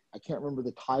 I can't remember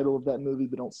the title of that movie,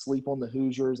 but don't sleep on the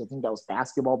Hoosiers. I think that was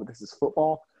basketball, but this is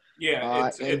football.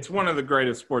 Yeah, it's one of the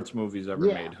greatest sports movies ever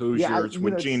made. Hoosiers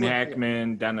with Gene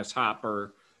Hackman, Dennis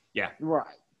Hopper. Yeah. Right.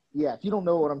 Yeah, if you don't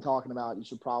know what I'm talking about, you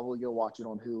should probably go watch it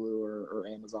on Hulu or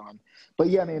Amazon. But,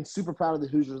 yeah, man, super proud of the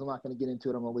Hoosiers. I'm not going to get into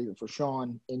it. I'm going to leave it for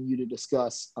Sean and you to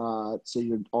discuss so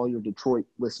all your Detroit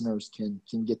listeners can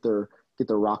get their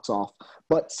rocks off.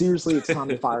 But, seriously, it's time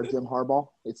to fire Jim Harbaugh.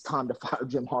 It's time to fire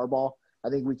Jim Harbaugh. I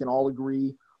think we can all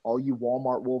agree, all you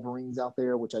Walmart Wolverines out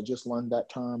there, which I just learned that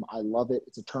term. I love it.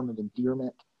 It's a term of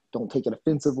endearment. Don't take it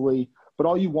offensively. But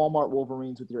all you Walmart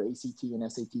Wolverines with your ACT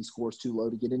and SAT scores too low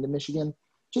to get into Michigan,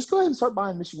 just go ahead and start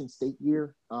buying Michigan State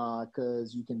gear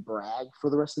because you can brag for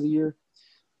the rest of the year.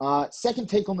 Second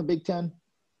take on the Big Ten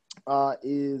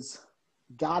is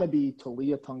got to be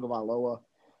Taulia Tagovailoa.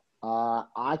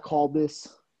 I called this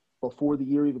before the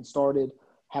year even started.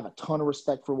 Have a ton of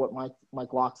respect for what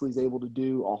Mike Locksley is able to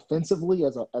do offensively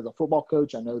as a football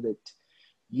coach. I know that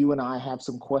you and I have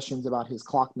some questions about his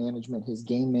clock management, his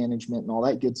game management, and all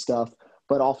that good stuff.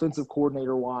 But offensive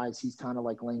coordinator-wise, he's kind of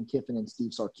like Lane Kiffin and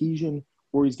Steve Sarkisian,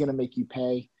 where he's going to make you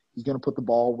pay. He's going to put the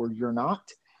ball where you're not.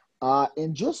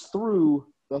 And just through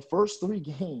the first 3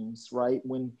 games, right,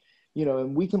 when –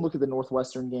 and we can look at the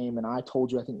Northwestern game, and I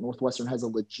told you I think Northwestern has a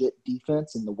legit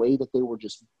defense, and the way that they were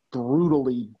just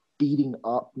brutally beating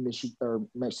up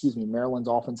Maryland's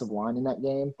offensive line in that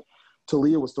game.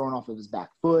 Taulia was thrown off of his back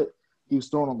foot. He was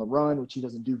thrown on the run, which he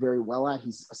doesn't do very well at.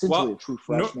 He's essentially a true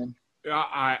freshman.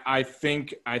 I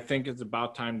think it's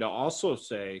about time to also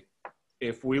say,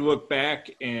 if we look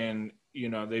back and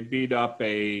they beat up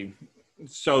a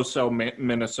so-so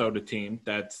Minnesota team,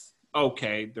 that's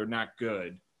okay. They're not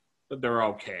good, but they're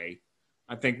okay.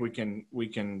 I think we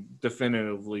can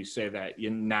definitively say that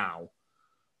now.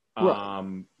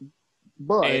 Right.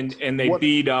 But and they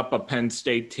beat up a Penn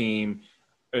State team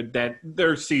that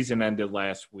their season ended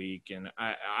last week, and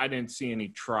I didn't see any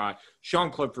try.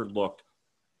 Sean Clifford looked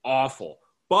awful.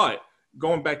 But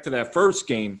going back to that first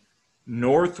game,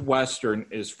 Northwestern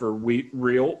is for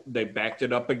real. They backed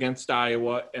it up against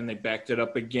Iowa, and they backed it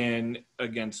up again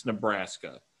against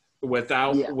Nebraska.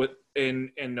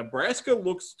 And Nebraska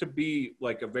looks to be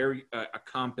like a very a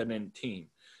competent team.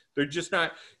 They're just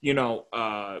not, you're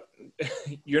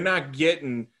not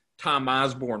getting Tom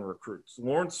Osborne recruits.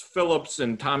 Lawrence Phillips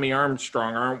and Tommy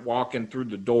Armstrong aren't walking through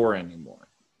the door anymore.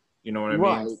 You know what I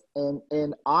mean?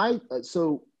 Right.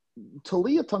 So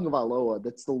Taulia Tagovailoa,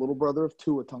 that's the little brother of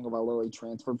Tua Tagovailoa. He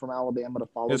transferred from Alabama to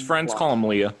follow his friends call him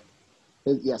Leah.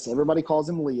 Yes, everybody calls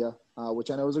him Leah,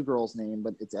 which I know is a girl's name,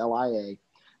 but it's Lia.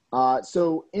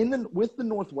 So with the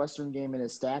Northwestern game in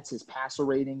his stats, his passer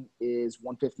rating is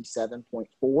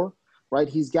 157.4, right?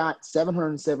 He's got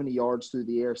 770 yards through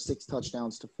the air, 6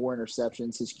 touchdowns to 4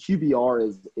 interceptions. His QBR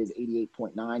is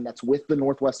 88.9. That's with the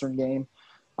Northwestern game,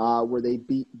 where they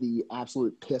beat the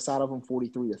absolute piss out of him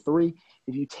 43-3.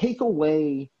 If you take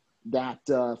away that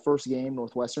first game,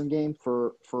 Northwestern game,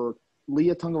 for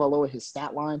Leah Tagovailoa, his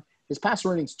stat line, his passer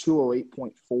rating is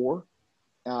 208.4,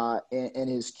 and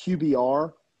his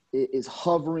QBR is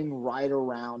hovering right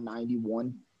around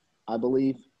 91, I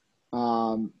believe.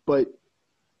 And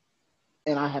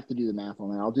I have to do the math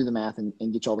on that. I'll do the math and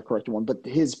get you all the correct one. But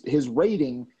his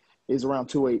rating is around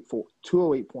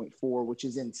 208.4, which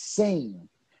is insane.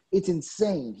 It's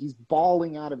insane. He's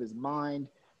balling out of his mind.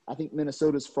 I think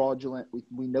Minnesota's fraudulent.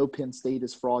 We know Penn State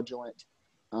is fraudulent.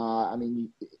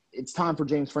 It's time for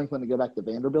James Franklin to go back to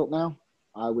Vanderbilt now.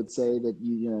 I would say that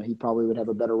he probably would have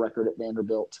a better record at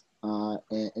Vanderbilt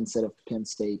instead of Penn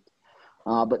State.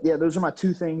 But yeah, those are my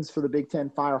 2 things for the Big Ten.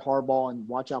 Fire Harbaugh and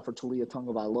watch out for Taulia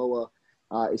Tagovailoa,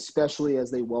 especially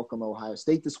as they welcome Ohio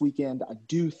State this weekend. I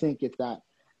do think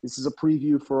this is a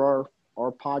preview for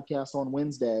our podcast on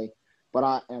Wednesday, but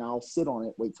I'll sit on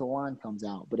it, wait till the line comes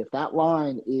out. But if that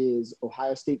line is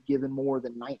Ohio State given more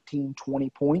than 19, 20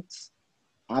 points,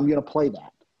 I'm going to play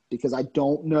that because I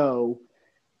don't know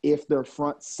if their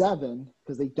front 7,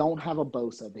 because they don't have a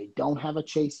Bosa, they don't have a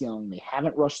Chase Young, they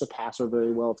haven't rushed the passer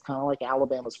very well. It's kind of like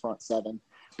Alabama's front 7,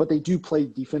 but they do play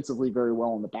defensively very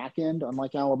well on the back end,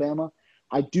 unlike Alabama.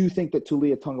 I do think that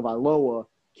Taulia Tagovailoa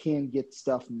can get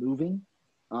stuff moving.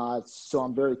 So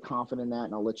I'm very confident in that,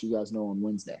 and I'll let you guys know on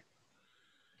Wednesday.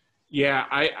 Yeah,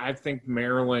 I think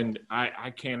Maryland,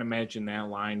 I can't imagine that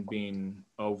line being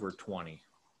over 20.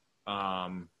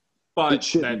 But it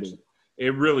shouldn't be.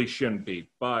 It really shouldn't be,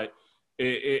 but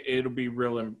it'll be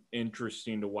real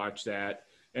interesting to watch that.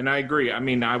 And I agree. I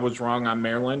mean, I was wrong on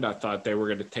Maryland. I thought they were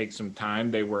going to take some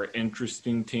time. They were an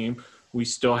interesting team. We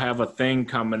still have a thing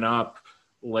coming up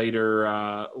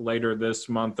later this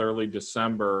month, early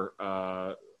December,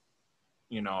 up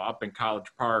in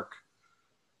College Park.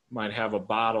 Might have a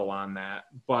bottle on that.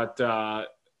 But, I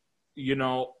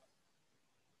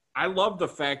love the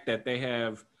fact that they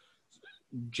have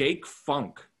Jake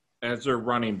Funk as their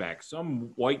running back,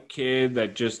 some white kid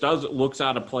that just looks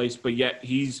out of place, but yet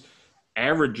he's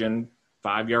averaging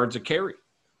 5 yards a carry.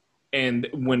 And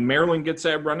when Maryland gets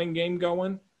that running game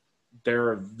going,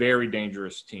 they're a very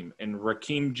dangerous team. And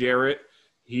Rakeem Jarrett,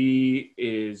 he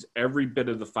is every bit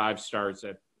of the 5 stars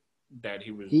that he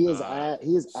was. He is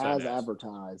as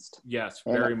advertised. Yes,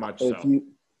 very much so.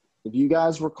 If you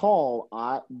guys recall,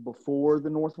 before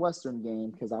the Northwestern game,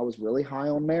 because I was really high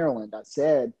on Maryland, I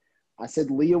said I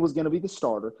said Leah was going to be the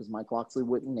starter because Mike Locksley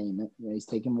wouldn't name it. He's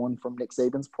taking one from Nick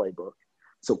Saban's playbook.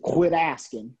 So quit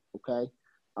asking, okay?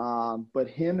 But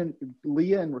him and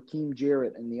Leah and Raheem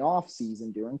Jarrett in the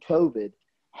offseason during COVID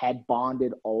had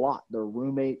bonded a lot. They're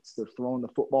roommates. They're throwing the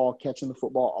football, catching the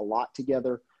football a lot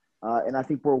together. And I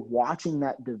think we're watching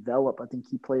that develop. I think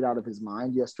he played out of his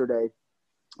mind yesterday.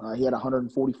 He had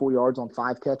 144 yards on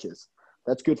 5 catches.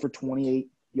 That's good for 28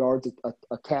 yards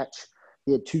a catch.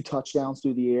 He had 2 touchdowns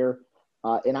through the air.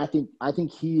 And I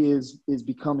think he is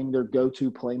becoming their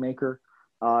go-to playmaker.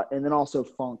 And then also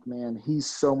Funk, man, he's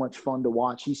so much fun to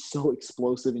watch. He's so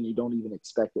explosive, and you don't even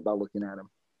expect it by looking at him.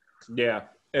 Yeah,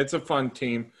 it's a fun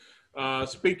team.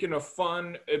 Speaking of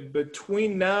fun,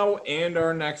 between now and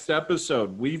our next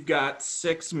episode, we've got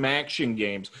 6 MACTION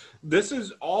games. This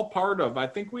is all part of, I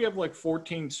think we have like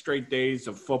 14 straight days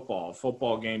of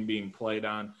football game being played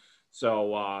on.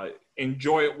 So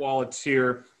enjoy it while it's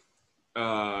here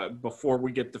before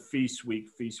we get to Feast Week.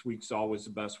 Feast Week's always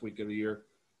the best week of the year.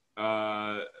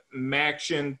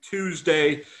 MACTION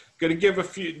Tuesday, going to give a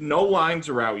few, no lines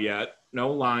are out yet.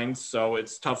 No lines, so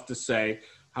it's tough to say.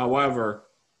 However,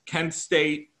 Kent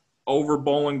State over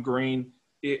Bowling Green.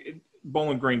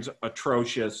 Bowling Green's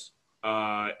atrocious.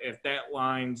 If that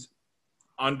line's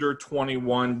under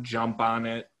 21, jump on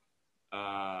it.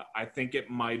 I think it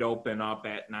might open up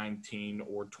at 19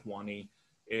 or 20.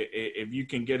 If you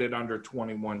can get it under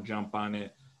 21, jump on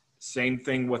it. Same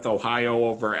thing with Ohio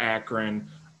over Akron.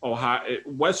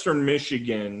 Western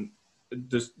Michigan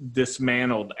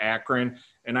dismantled Akron,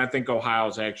 and I think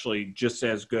Ohio's actually just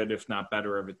as good, if not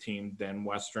better, of a team than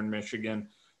Western Michigan.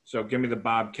 So give me the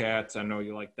Bobcats. I know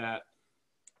you like that.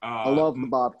 I love the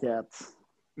Bobcats.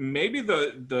 Maybe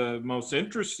the most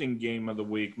interesting game of the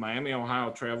week, Miami,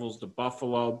 Ohio travels to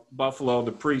Buffalo. Buffalo,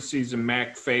 the preseason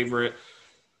MAC favorite.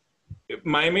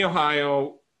 Miami,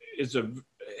 Ohio is a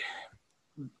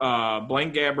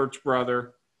Blaine Gabbert's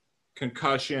brother.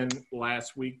 Concussion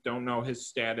last week. Don't know his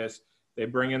status. They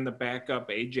bring in the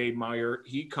backup, A.J. Meyer.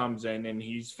 He comes in, and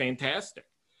he's fantastic.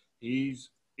 He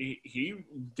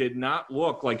did not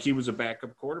look like he was a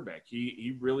backup quarterback.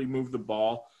 He really moved the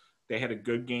ball. They had a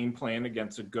good game plan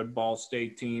against a good Ball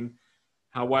State team.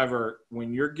 However,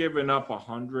 when you're giving up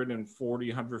 140,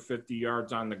 150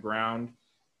 yards on the ground,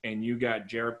 and you got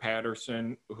Jarrett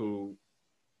Patterson, who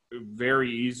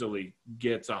very easily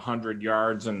gets 100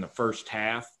 yards in the first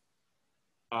half,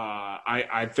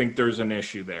 I think there's an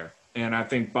issue there. And I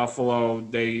think Buffalo,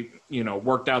 they,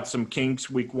 worked out some kinks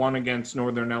week 1 against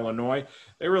Northern Illinois.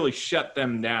 They really shut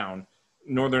them down.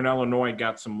 Northern Illinois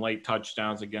got some late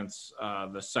touchdowns against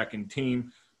the second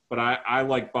team, but I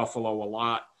like Buffalo a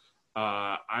lot.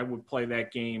 I would play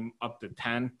that game up to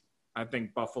 10. I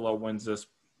think Buffalo wins this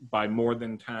by more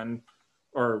than 10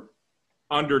 or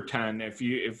under 10.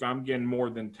 If I'm getting more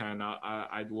than 10,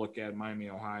 I'd look at Miami,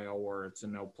 Ohio, or it's a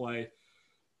no play.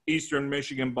 Eastern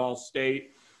Michigan, Ball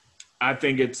State. I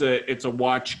think it's a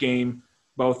watch game.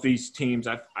 Both these teams.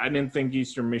 I didn't think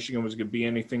Eastern Michigan was going to be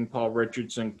anything. Paul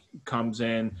Richardson comes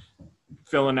in,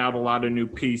 filling out a lot of new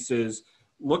pieces.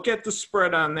 Look at the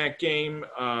spread on that game.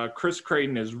 Chris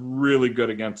Creighton is really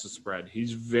good against the spread.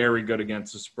 He's very good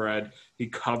against the spread. He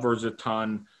covers a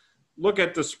ton. Look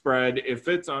at the spread. If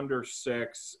it's under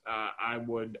 6, I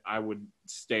would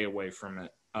stay away from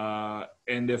it.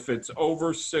 And if it's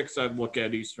over 6, I'd look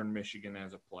at Eastern Michigan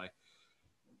as a play.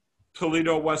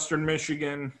 Toledo, Western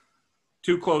Michigan,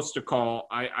 too close to call.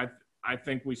 I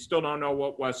think we still don't know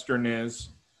what Western is.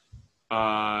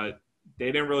 They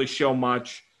didn't really show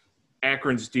much.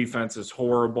 Akron's defense is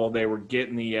horrible. They were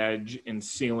getting the edge and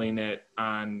sealing it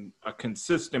on a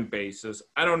consistent basis.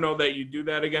 I don't know that you do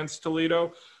that against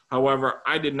Toledo. However,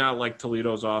 I did not like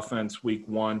Toledo's offense week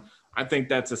 1. I think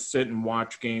that's a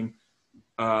sit-and-watch game.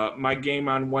 My game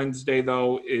on Wednesday,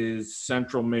 though, is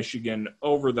Central Michigan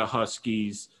over the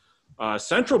Huskies.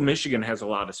 Central Michigan has a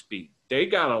lot of speed. They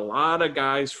got a lot of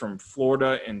guys from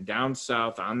Florida and down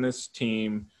south on this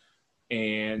team,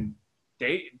 and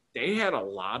they had a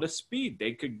lot of speed.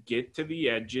 They could get to the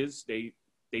edges. They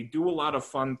do a lot of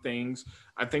fun things.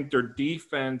 I think their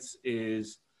defense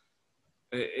it's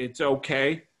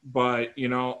okay, but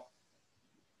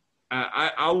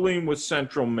I'll lean with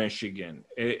Central Michigan.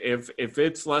 If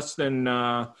it's less than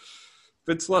 5,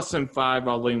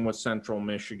 I'll lean with Central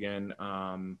Michigan.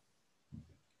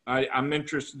 I'm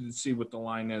interested to see what the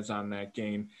line is on that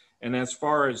game. And as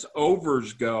far as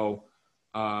overs go,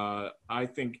 I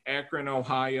think Akron,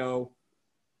 Ohio,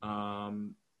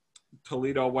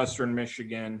 Toledo, Western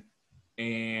Michigan,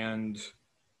 and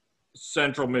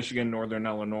Central Michigan, Northern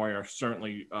Illinois are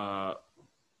certainly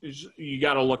you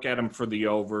got to look at them for the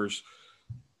overs.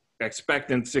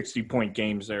 expecting 60-point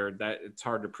games there. That it's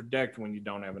hard to predict when you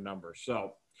don't have a number.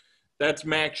 So that's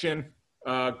MACTION.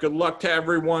 Good luck to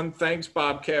everyone. Thanks,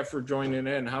 Bobcat, for joining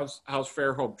in. How's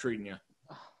Fairhope treating you?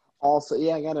 Also,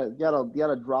 yeah, I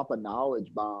gotta drop a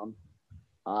knowledge bomb.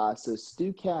 So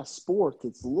Stewcast Sports,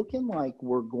 it's looking like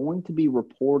we're going to be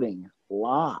reporting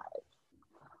live.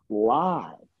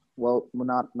 Well, we're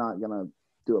not gonna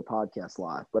do a podcast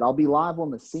live, but I'll be live on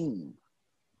the scene.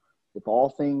 If all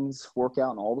things work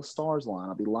out and all the stars line,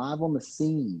 I'll be live on the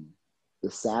scene the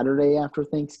Saturday after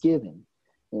Thanksgiving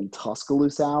in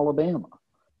Tuscaloosa, Alabama,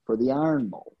 for the Iron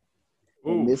Bowl.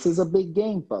 And this is a big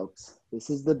game, folks. This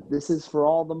is for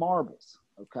all the marbles,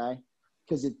 okay?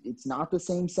 Because it's not the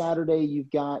same Saturday.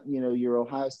 You've got, your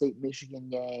Ohio State-Michigan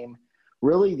game.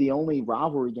 Really, the only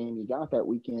rivalry game you got that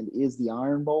weekend is the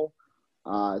Iron Bowl.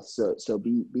 So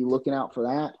be looking out for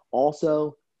that.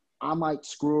 Also, I might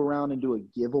screw around and do a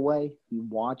giveaway. You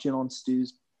watching on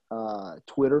Stu's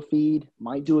Twitter feed,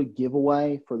 might do a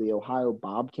giveaway for the Ohio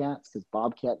Bobcats, because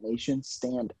Bobcat Nation,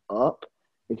 stand up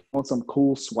if you want some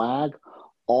cool swag.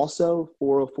 Also,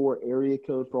 404 area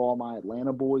code for all my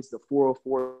Atlanta boys. The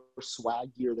 404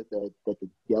 swag gear that the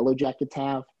Yellow Jackets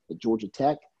have at Georgia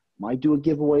Tech, might do a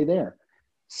giveaway there.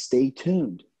 Stay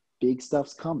tuned. Big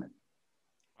stuff's coming.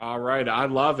 All right. I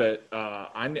love it.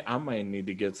 I might need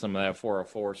to get some of that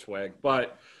 404 swag,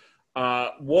 but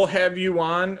we'll have you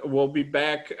on. We'll be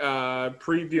back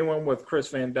previewing with Chris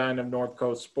Van Dyne of North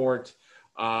Coast Sports.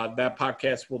 That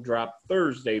podcast will drop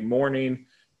Thursday morning.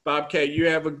 Bobcat, you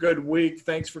have a good week.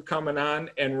 Thanks for coming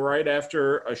on. And right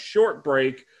after a short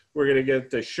break, we're going to get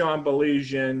to Sean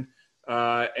Baligian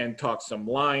and talk some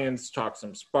Lions, talk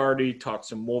some Sparty, talk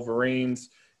some Wolverines,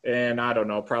 and I don't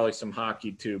know, probably some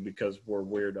hockey too, because we're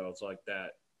weirdos like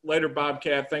that. Later,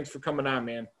 Bobcat. Thanks for coming on,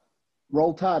 man.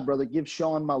 Roll Tide, brother. Give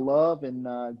Sean my love and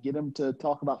get him to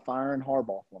talk about firing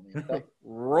Harbaugh for me. Okay?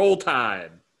 Roll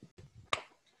Tide.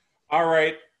 All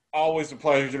right. Always a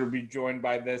pleasure to be joined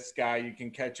by this guy. You can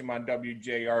catch him on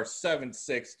WJR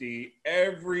 760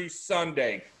 every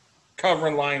Sunday,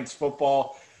 covering Lions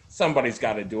football. Somebody's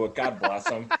got to do it. God bless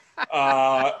him.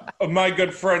 My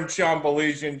good friend, Sean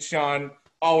Baligian. Sean,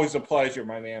 always a pleasure,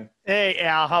 my man. Hey,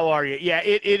 Al, how are you? Yeah,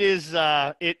 it's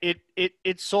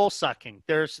soul sucking.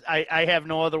 I have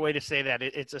no other way to say that.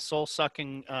 It's a soul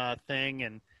sucking thing.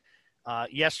 And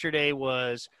yesterday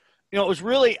was, it was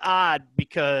really odd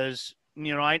because,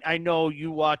 I know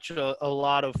you watch a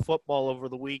lot of football over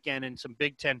the weekend and some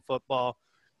Big Ten football.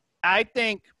 I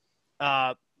think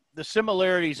the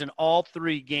similarities in all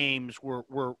three games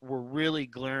were really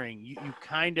glaring. You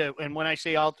kind of, and when I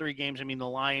say all three games, I mean the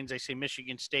Lions, I say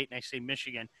Michigan State, and I say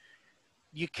Michigan.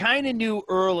 You kind of knew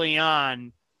early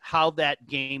on how that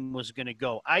game was going to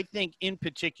go. I think in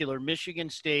particular, Michigan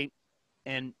State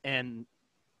and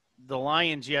the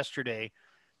Lions yesterday,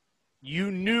 you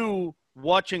knew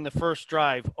watching the first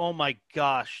drive, oh my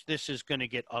gosh, this is going to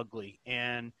get ugly.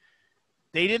 And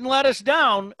they didn't let us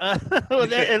down.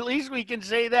 At least we can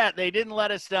say that. They didn't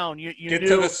let us down. You get knew,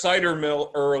 to the cider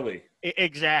mill early.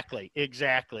 Exactly.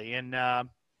 And,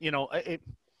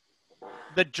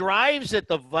 the drives that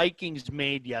the Vikings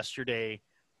made yesterday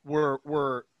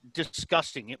were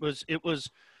disgusting. It was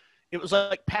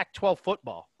like Pac-12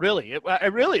 football. Really. It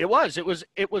was.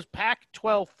 It was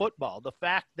Pac-12 football. The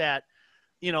fact that,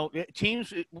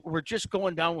 teams were just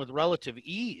going down with relative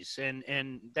ease,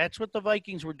 and that's what the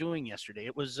Vikings were doing yesterday.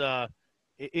 It was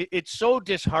it's so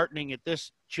disheartening at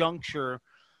this juncture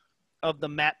of the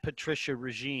Matt Patricia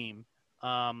regime.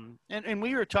 And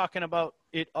we were talking about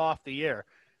it off the air.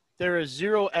 There is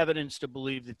zero evidence to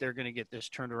believe that they're going to get this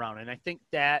turned around, and I think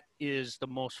that is the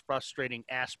most frustrating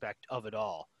aspect of it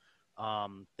all.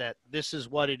 That this is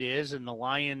what it is, and the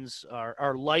Lions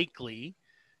are likely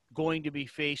going to be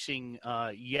facing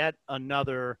yet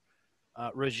another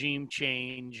regime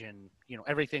change and,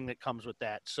 everything that comes with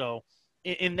that. So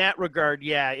in that regard,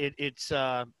 yeah, it's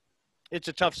a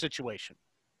tough situation.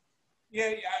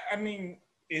 Yeah, I mean,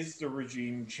 is the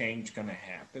regime change going to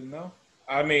happen, though?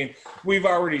 I mean, we've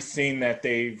already seen that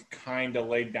they've kind of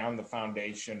laid down the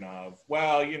foundation of,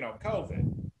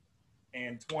 COVID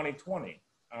and 2020.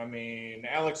 I mean,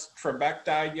 Alex Trebek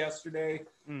died yesterday.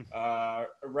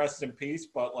 Rest in peace.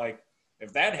 But,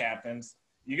 if that happens,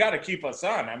 you got to keep us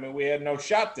on. I mean, we had no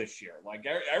shot this year.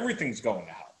 Everything's going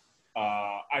to hell.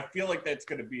 I feel like that's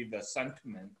going to be the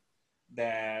sentiment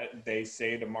that they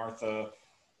say to Martha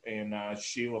and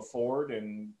Sheila Ford,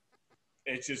 and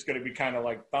it's just going to be kind of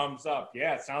like thumbs up.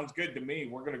 Yeah, it sounds good to me.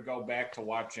 We're going to go back to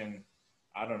watching,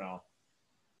 I don't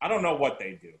know what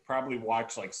they do. Probably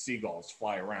watch seagulls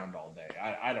fly around all day.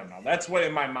 I don't know. That's what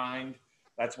in my mind,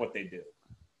 that's what they do.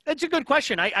 That's a good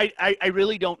question. I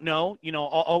really don't know.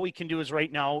 All we can do is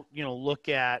right now, look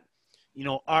at,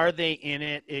 are they in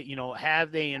it?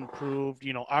 Have they improved?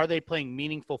 Are they playing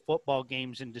meaningful football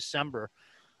games in December?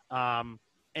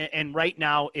 And right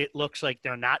now it looks like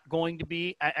they're not going to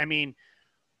be. I mean,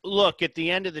 look, at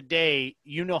the end of the day,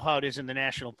 you know how it is in the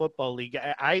National Football League.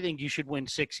 I think you should win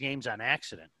 6 games on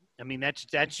accident. I mean, that's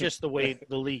just the way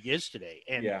the league is today.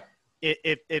 And Yeah.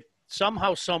 if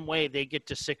somehow, some way they get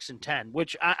to 6-10,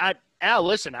 which Al,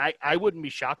 listen, I wouldn't be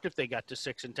shocked if they got to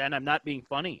 6-10. I'm not being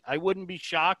funny. I wouldn't be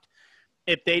shocked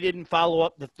if they didn't follow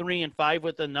up the 3-5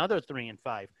 with another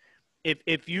 3-5.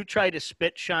 If you try to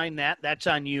spit shine that, that's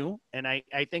on you. And I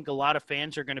think a lot of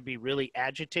fans are going to be really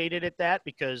agitated at that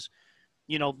because,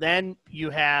 then you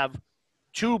have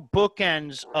 2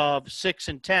 bookends of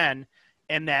 6-10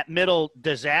 and that middle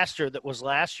disaster that was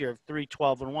last year of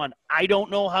 3-12-1. I don't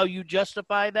know how you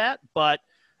justify that, but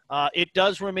it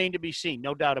does remain to be seen.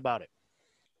 No doubt about it.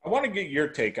 I want to get your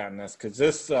take on this because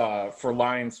this, for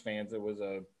Lions fans, it was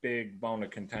a big bone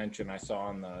of contention I saw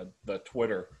on the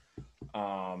Twitter.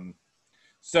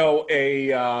 So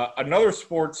another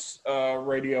sports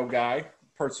radio guy,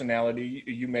 personality,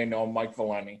 you may know, Mike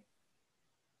Valeni,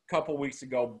 a couple weeks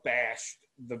ago bashed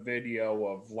the video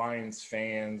of Lions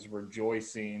fans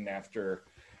rejoicing after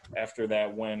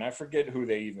that win. I forget who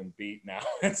they even beat now.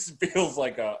 It feels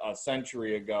like a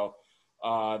century ago,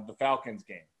 the Falcons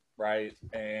game, right?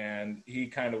 And he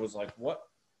kind of was like, what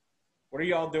are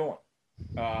y'all doing?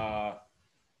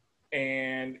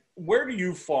 And where do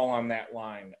you fall on that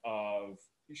line of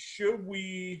should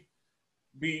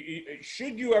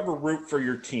you ever root for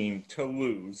your team to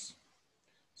lose?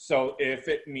 So if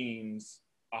it means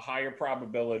a higher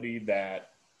probability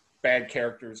that bad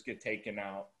characters get taken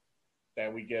out,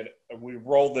 that we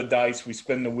roll the dice, we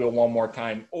spin the wheel one more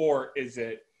time, or is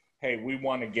it, hey, we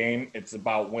won a game, it's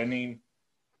about winning?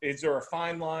 Is there a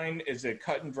fine line? Is it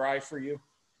cut and dry for you?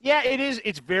 Yeah, it is.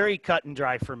 It's very cut and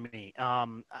dry for me.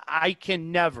 I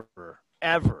can never,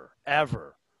 ever,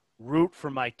 ever root for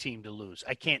my team to lose.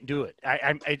 I can't do it.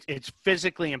 It's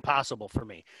physically impossible for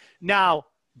me. Now,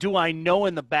 do I know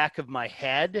in the back of my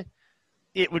head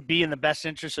it would be in the best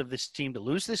interest of this team to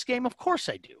lose this game? Of course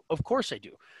I do. Of course I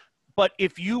do. But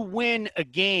if you win a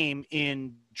game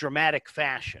in dramatic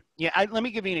fashion, let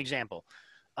me give you an example.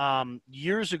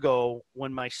 Years ago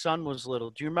when my son was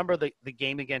little, do you remember the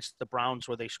game against the Browns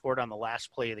where they scored on the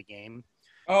last play of the game?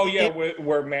 Oh, yeah,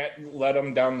 where Matt led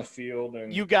them down the field.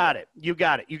 And You got it.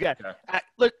 Okay.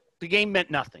 Look, the game meant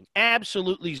nothing.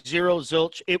 Absolutely zero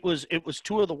zilch. It was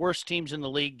 2 of the worst teams in the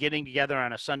league getting together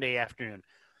on a Sunday afternoon.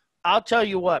 I'll tell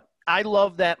you what, I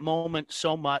love that moment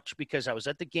so much because I was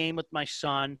at the game with my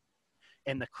son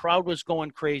and the crowd was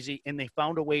going crazy and they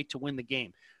found a way to win the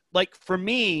game. Like for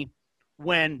me,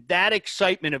 when that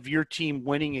excitement of your team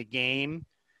winning a game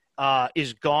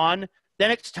is gone, then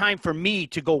it's time for me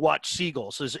to go watch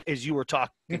Seagulls, as you were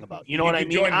talking about. You know what I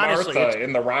mean? Join Honestly, Martha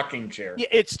in the rocking chair.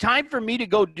 It's time for me to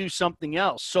go do something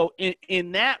else. So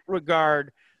in that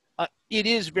regard, it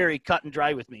is very cut and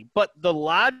dry with me. But the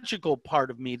logical part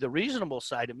of me, the reasonable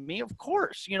side of me, of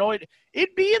course,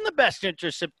 it'd be in the best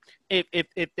interest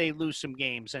if they lose some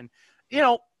games. And,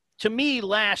 to me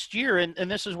last year,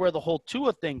 and this is where the whole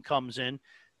Tua thing comes in,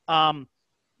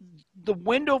 the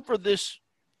window for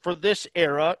this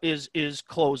era is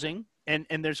closing, and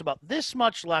there's about this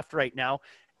much left right now.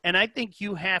 And I think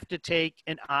you have to take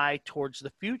an eye towards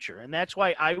the future. And that's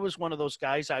why I was one of those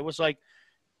guys. I was like,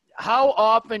 how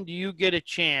often do you get a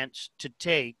chance to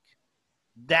take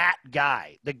that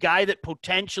guy, the guy that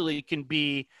potentially can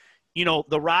be,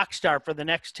 the rock star for the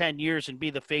next 10 years and be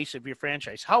the face of your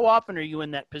franchise? How often are you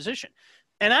in that position?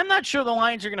 And I'm not sure the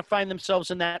Lions are going to find themselves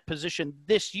in that position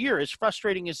this year, as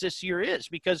frustrating as this year is,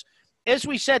 because as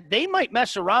we said, they might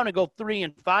mess around and go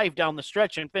 3-5 down the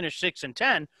stretch and finish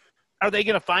 6-10. Are they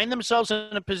going to find themselves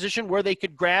in a position where they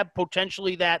could grab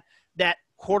potentially that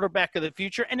quarterback of the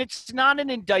future? And it's not an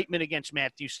indictment against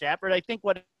Matthew Stafford. I think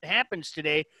what happens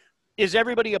today is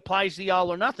everybody applies the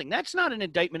all or nothing. That's not an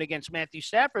indictment against Matthew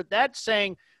Stafford. That's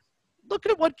saying, look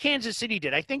at what Kansas City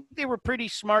did. I think they were pretty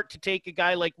smart to take a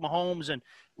guy like Mahomes and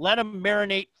let him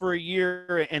marinate for a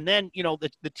year. And then,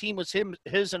 the team was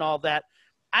his and all that.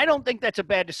 I don't think that's a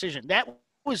bad decision. That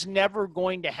was never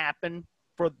going to happen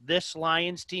for this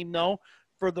Lions team, though,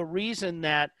 for the reason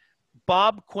that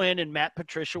Bob Quinn and Matt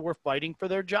Patricia were fighting for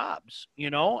their jobs.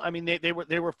 I mean, they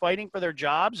were fighting for their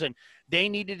jobs, and they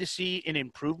needed to see an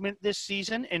improvement this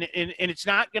season. And it's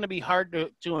not going to be hard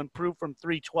to improve from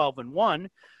 3-12-1.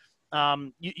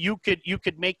 You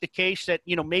could make the case that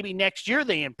maybe next year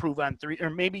they improve on 3, or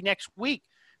maybe next week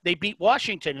they beat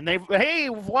Washington, and hey,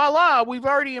 voila, we've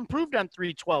already improved on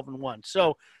 3-12-1.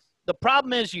 So the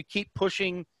problem is you keep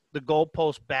pushing the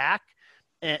goalpost back,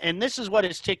 and this is what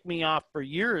has ticked me off for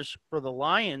years for the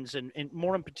Lions, and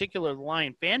more in particular the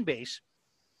Lion fan base.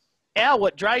 Al,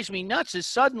 what drives me nuts is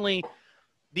suddenly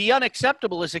the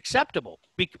unacceptable is acceptable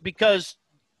because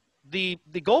the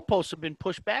goalposts have been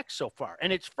pushed back so far,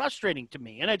 and it's frustrating to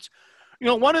me. And it's,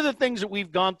 one of the things that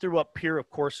we've gone through up here, of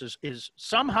course, is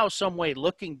somehow, some way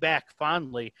looking back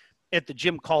fondly at the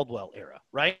Jim Caldwell era,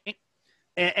 right?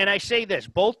 And I say this,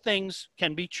 both things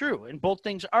can be true, and both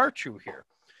things are true here.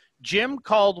 Jim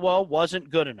Caldwell wasn't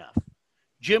good enough.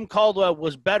 Jim Caldwell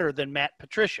was better than Matt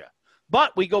Patricia.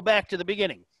 But we go back to the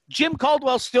beginning. Jim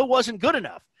Caldwell still wasn't good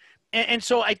enough. And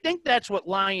so I think that's what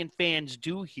Lion fans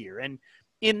do here. And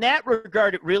in that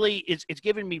regard, it's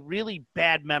given me really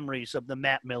bad memories of the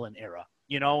Matt Millen era,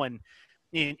 and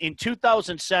in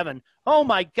 2007, oh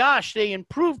my gosh, they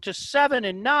improved to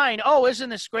 7-9. Oh, isn't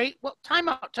this great? Well, time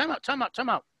out.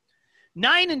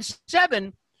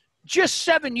 9-7, just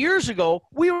 7 years ago,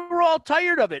 we were all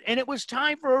tired of it, and it was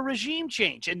time for a regime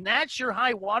change, and that's your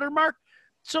high watermark.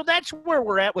 So that's where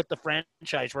we're at with the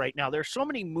franchise right now. There's so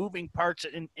many moving parts,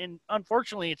 and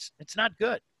unfortunately, it's not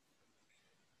good.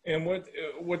 And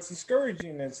what's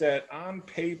discouraging is that on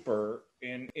paper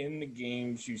and in the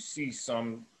games, you see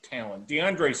some talent.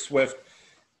 DeAndre Swift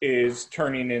is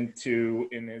turning into,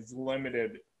 in his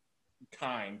limited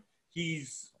time,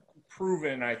 he's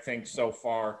proven, I think, so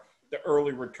far, the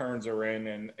early returns are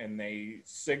in, and they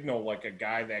signal like a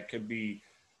guy that could be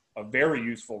a very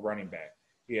useful running back.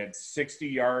 He had 60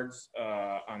 yards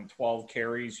on 12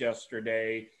 carries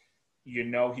yesterday. He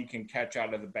can catch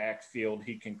out of the backfield.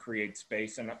 He can create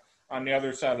space. And on the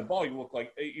other side of the ball,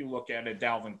 you look at it,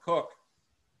 Dalvin Cook,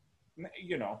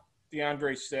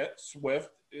 DeAndre Swift,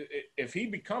 if he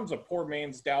becomes a poor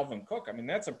man's Dalvin Cook, I mean,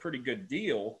 that's a pretty good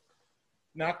deal.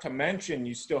 Not to mention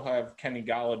you still have Kenny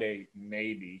Golladay,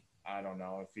 maybe. I don't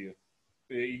know if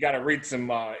you got to read some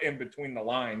in between the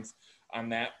lines on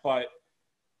that. But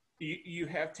you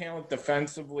have talent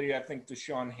defensively. I think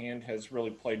Deshaun Hand has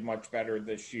really played much better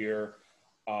this year.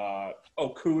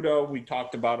 Okuda, we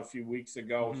talked about a few weeks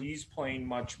ago. Mm-hmm. He's playing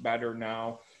much better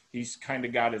now. He's kind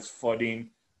of got his footing,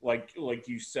 like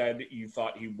you said, you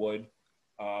thought he would.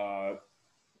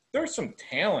 There's some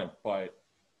talent, but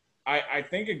I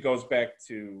think it goes back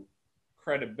to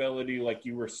credibility, like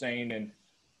you were saying, and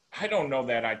I don't know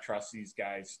that I trust these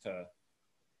guys to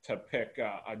pick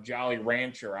a Jolly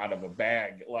Rancher out of a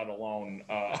bag, let alone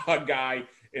a guy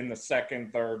in the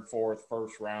second, third, fourth,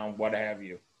 first round, what have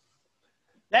you.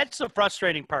 That's the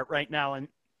frustrating part right now. And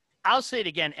I'll say it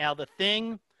again, Al, the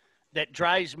thing that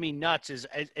drives me nuts is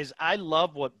I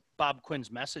love what Bob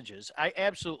Quinn's message is. I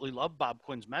absolutely love Bob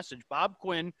Quinn's message. Bob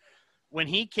Quinn, when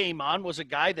he came on, was a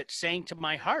guy that sang to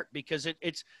my heart because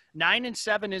it's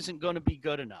 9-7 isn't going to be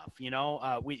good enough.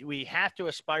 We have to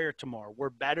aspire to more. We're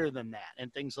better than that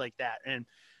and things like that. And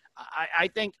I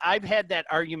think I've had that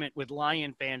argument with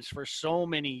Lion fans for so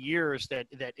many years that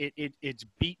it's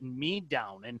beaten me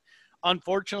down. And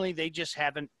unfortunately, they just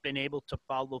haven't been able to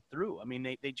follow through. I mean,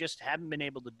 they just haven't been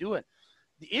able to do it.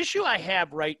 The issue I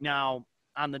have right now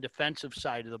on the defensive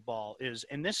side of the ball is,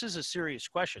 and this is a serious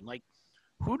question, like,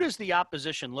 who does the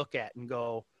opposition look at and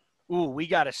go, ooh, we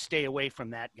got to stay away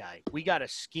from that guy. We got to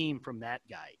scheme from that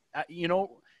guy.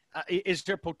 Is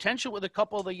there potential with a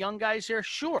couple of the young guys there?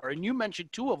 Sure. And you mentioned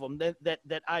two of them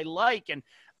that I like, and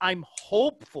I'm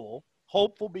hopeful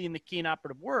being the key and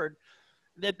operative word,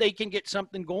 that they can get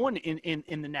something going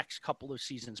in the next couple of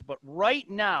seasons. But right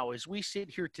now, as we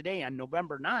sit here today on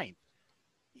November 9th,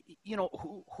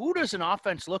 who does an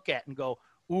offense look at and go,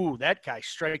 ooh, that guy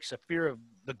strikes a fear of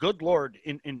the good Lord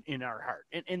in our heart?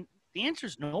 And the answer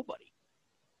is nobody.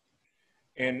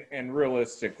 And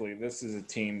realistically, this is a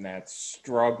team that's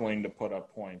struggling to put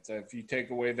up points. If you take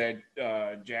away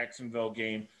that Jacksonville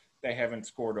game, they haven't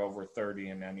scored over 30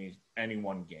 in any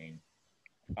one game.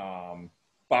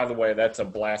 By the way, that's a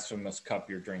blasphemous cup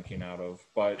you're drinking out of.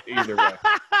 But either way.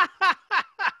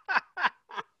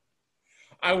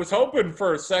 I was hoping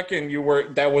for a second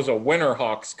that was a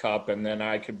Winterhawks cup, and then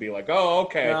I could be like, oh,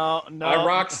 okay. No. I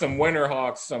rocked some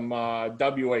Winterhawks, some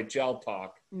WHL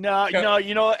talk. No,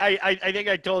 I think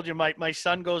I told you my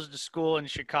son goes to school in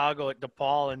Chicago at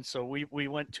DePaul, and so we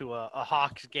went to a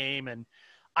Hawks game, and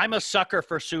I'm a sucker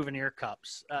for souvenir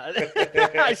cups.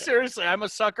 Seriously, I'm a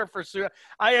sucker for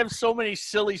I have so many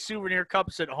silly souvenir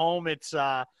cups at home. It's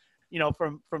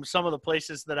from some of the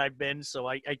places that I've been. So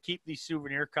I keep these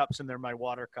souvenir cups, and they're my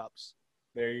water cups.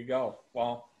 There you go.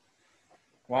 Well,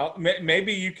 Well,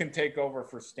 maybe you can take over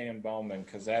for Stan Bowman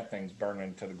because that thing's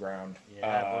burning to the ground.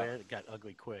 Yeah, boy, it got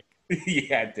ugly quick.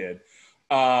 Yeah, it did.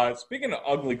 Speaking of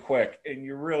ugly quick, and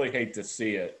you really hate to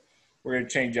see it, we're going to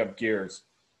change up gears.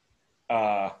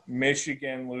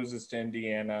 Michigan loses to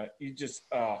Indiana. You just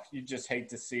hate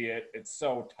to see it. It's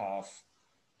so tough.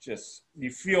 Just you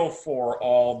feel for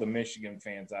all the Michigan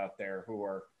fans out there who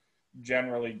are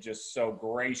generally just so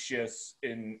gracious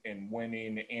in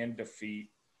winning and defeat.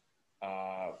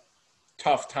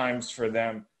 Tough times for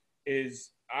them.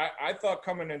 I thought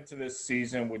coming into this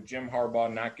season with Jim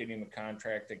Harbaugh not getting the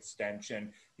contract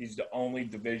extension, he's the only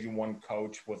Division I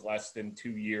coach with less than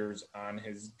 2 years on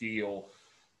his deal.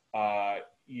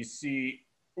 You see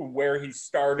where he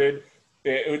started.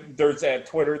 There's that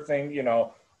Twitter thing,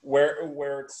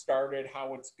 where it started,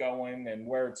 how it's going, and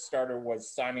where it started was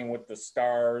signing with the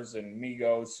Stars, and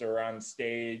Migos are on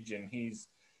stage, and he's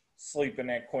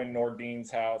sleeping at Quinn Nordin's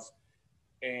house.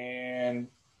 And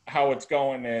how it's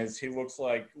going is he looks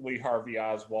like Lee Harvey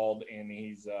Oswald, and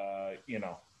he's a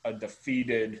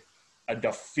defeated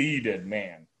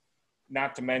man.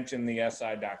 Not to mention the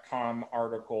SI.com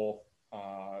article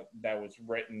that was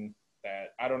written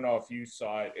that I don't know if you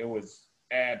saw it. It was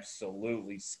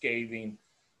absolutely scathing.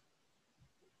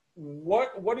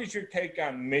 What is your take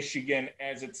on Michigan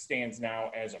as it stands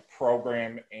now as a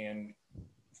program, and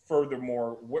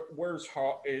furthermore,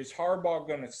 is Harbaugh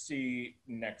going to see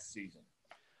next season?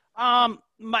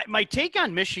 My take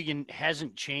on Michigan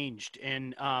hasn't changed,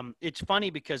 and it's funny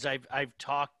because I've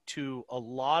talked to a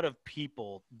lot of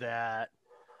people that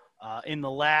in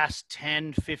the last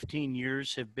 10, 15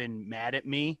 years have been mad at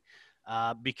me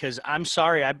because I'm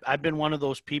sorry, I've been one of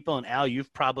those people, and Al,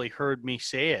 you've probably heard me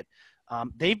say it.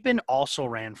 They've been also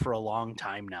ran for a long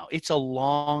time now. It's a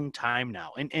long time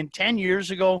now. And 10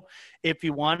 years ago, if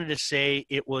you wanted to say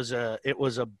it was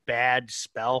a bad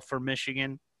spell for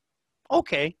Michigan,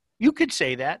 okay, you could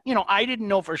say that. I didn't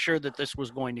know for sure that this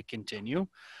was going to continue.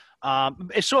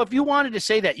 So if you wanted to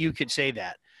say that, you could say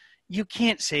that. You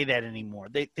can't say that anymore.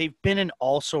 They've been an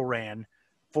also ran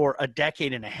for a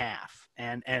decade and a half,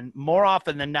 and more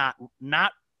often than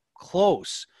not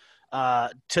close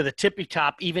to the tippy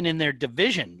top, even in their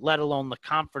division, let alone the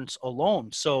conference alone.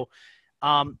 So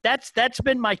that's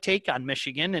been my take on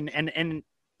Michigan, and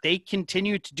they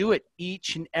continue to do it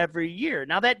each and every year.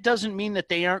 Now, that doesn't mean that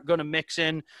they aren't going to mix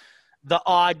in the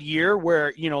odd year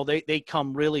where, they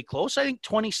come really close. I think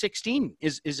 2016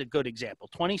 is a good example.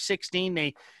 2016,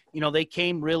 they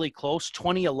came really close.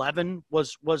 2011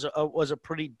 was a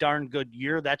pretty darn good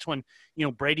year. That's when,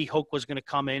 Brady Hoke was going to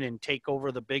come in and take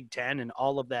over the Big Ten and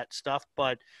all of that stuff.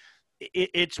 But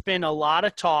it's been a lot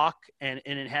of talk, and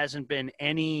it hasn't been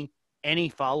any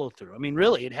follow through. I mean,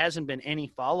 really, it hasn't been any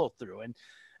follow through. And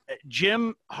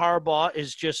Jim Harbaugh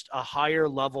is just a higher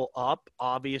level up,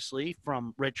 obviously,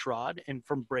 from Rich Rod and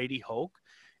from Brady Hoke.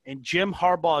 And Jim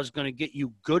Harbaugh is going to get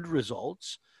you good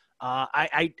results.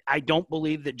 I don't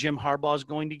believe that Jim Harbaugh is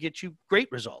going to get you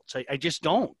great results. I just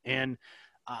don't. And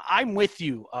I'm with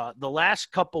you. The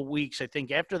last couple weeks, I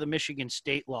think after the Michigan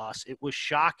State loss, it was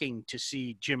shocking to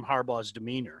see Jim Harbaugh's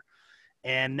demeanor.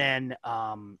 And then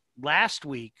last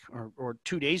week or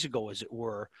 2 days ago, as it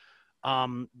were,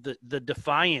 the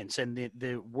defiance and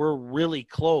the we're really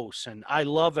close, and I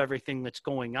love everything that's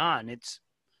going on. It's,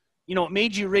 it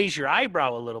made you raise your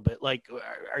eyebrow a little bit. Like,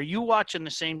 are you watching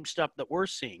the same stuff that we're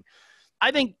seeing?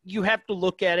 I think you have to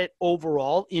look at it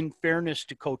overall. In fairness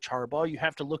to Coach Harbaugh, you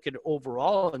have to look at it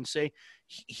overall and say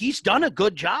he's done a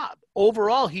good job.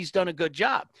 Overall, he's done a good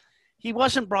job. He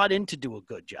wasn't brought in to do a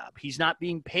good job. He's not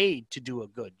being paid to do a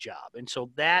good job. And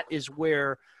so that is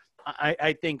where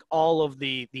I think all of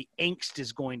the angst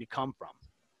is going to come from.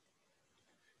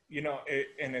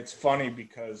 And it's funny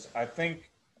because I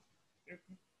think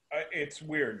it's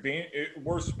weird.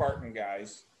 We're Spartan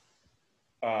guys.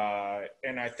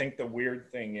 And I think the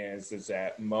weird thing is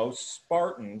that most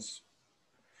Spartans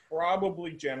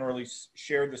probably generally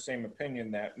share the same opinion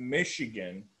that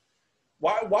Michigan –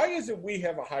 why is it we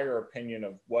have a higher opinion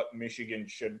of what Michigan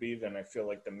should be than I feel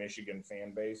like the Michigan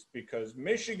fan base? Because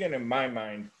Michigan, in my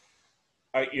mind –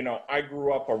 I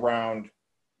grew up around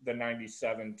the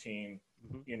 97 team,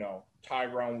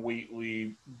 Tyrone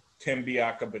Wheatley, Tim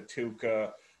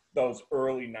Biaka-Batuka, those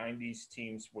early 90s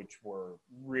teams, which were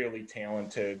really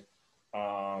talented.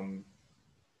 We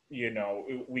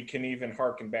can even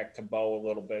harken back to Bo a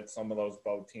little bit. Some of those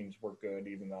Bo teams were good,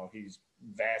 even though he's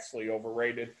vastly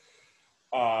overrated.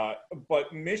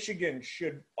 But Michigan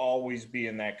should always be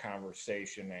in that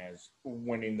conversation as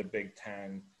winning the Big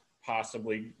Ten,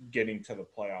 possibly getting to the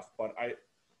playoff. But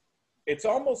it's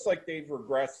almost like they've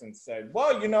regressed and said,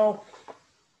 well,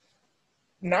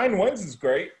 9 wins is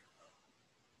great.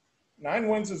 9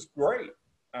 wins is great.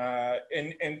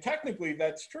 And technically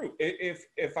that's true.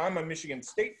 If I'm a Michigan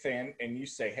State fan and you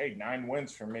say, hey, 9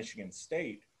 wins for Michigan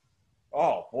State,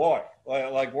 oh boy,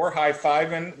 like we're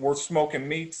high-fiving, we're smoking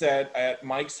meats at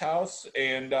Mike's house,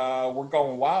 and we're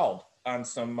going wild on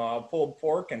some pulled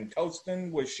pork and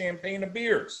toasting with champagne and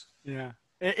beers. Yeah.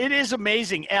 It is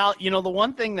amazing, Al. You know, the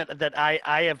one thing that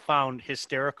I have found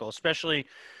hysterical, especially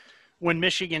when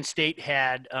Michigan State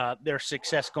had their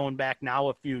success going back now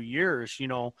a few years, you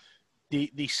know,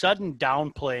 the sudden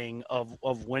downplaying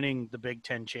of winning the Big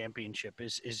Ten championship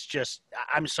is just,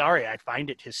 I'm sorry, I find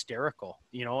it hysterical.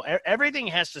 You know, everything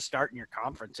has to start in your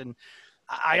conference. And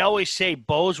I always say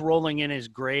Bo's rolling in his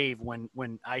grave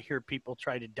when I hear people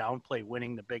try to downplay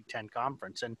winning the Big Ten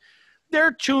conference. And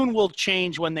their tune will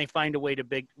change when they find a way to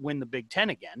win the Big Ten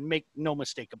again. Make no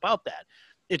mistake about that.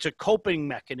 It's a coping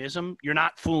mechanism. You're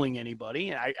not fooling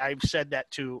anybody. I've said that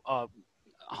to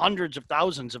hundreds of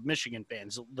thousands of Michigan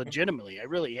fans, legitimately. I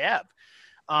really have.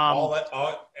 All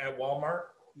at Walmart?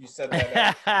 You said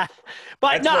that.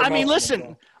 But no, I mean,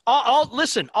 listen,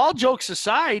 all jokes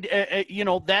aside, you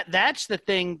know, that's the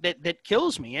thing that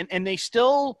kills me. And they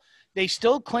still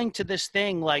cling to this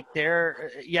thing like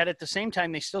yet at the same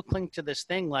time, they still cling to this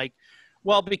thing like,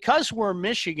 well, because we're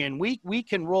Michigan, we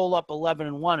can roll up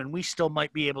 11-1 and we still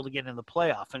might be able to get in the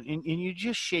playoff. And you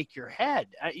just shake your head.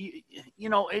 You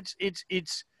know,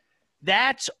 it's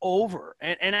that's over.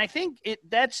 And I think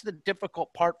that's the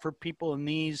difficult part for people in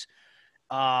these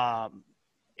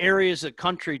areas of the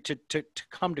country to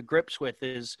come to grips with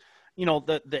is, you know,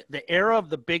 the era of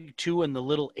the Big Two and the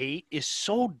Little Eight is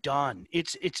so done.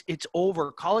 It's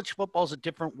over. College football is a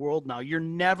different world now. You're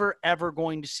never, ever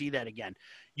going to see that again.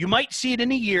 You might see it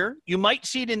in a year. You might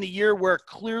see it in the year where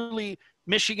clearly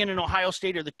Michigan and Ohio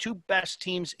State are the two best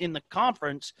teams in the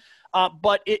conference,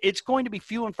 but it's going to be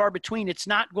few and far between. It's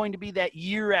not going to be that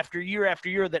year after year after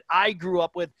year that I grew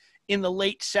up with in the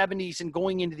late 70s and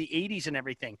going into the 80s and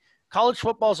everything. College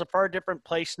football is a far different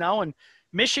place now, and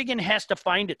Michigan has to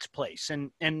find its place.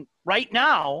 And right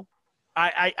now,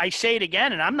 I say it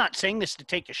again, and I'm not saying this to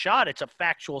take a shot. It's a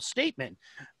factual statement.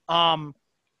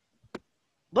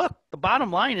 Look, the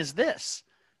bottom line is this.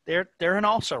 They're an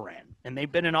also-ran, and they've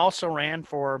been an also-ran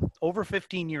for over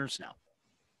 15 years now.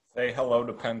 Say hello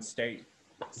to Penn State.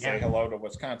 Say hello to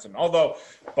Wisconsin. Although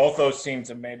both those teams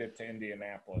have made it to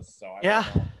Indianapolis. So I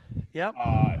don't know.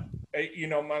 Yeah. You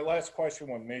know, my last question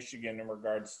with Michigan in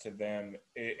regards to them,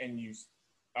 and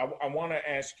I want to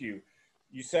ask you,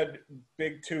 you said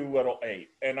Big Two, Little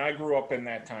Eight, and I grew up in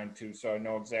that time too, so I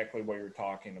know exactly what you're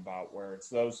talking about, where it's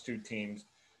those two teams.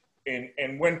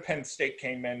 And when Penn State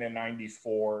came in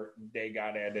 '94, they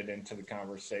got added into the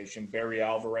conversation. Barry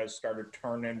Alvarez started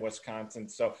turning Wisconsin,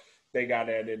 so they got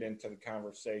added into the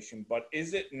conversation. But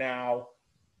is it now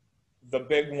the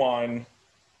big one,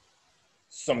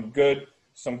 some good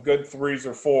threes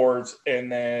or fours,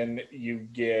 and then you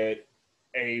get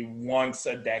a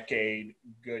once-a-decade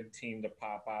good team to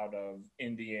pop out of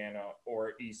Indiana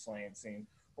or East Lansing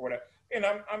or whatever? And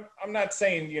I'm not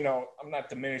saying, you know, I'm not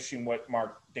diminishing what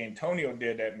Mark D'Antonio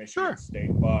did at Michigan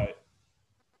State, but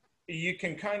you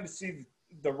can kind of see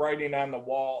the writing on the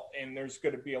wall, and there's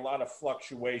going to be a lot of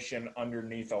fluctuation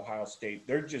underneath Ohio State.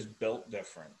 They're just built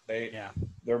different.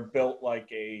 They're built like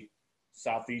a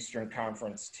Southeastern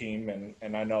Conference team,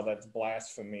 and I know that's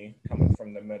blasphemy coming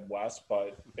from the Midwest,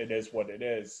 but it is what it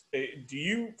is. Do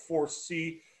you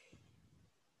foresee –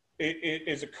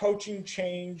 is a coaching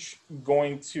change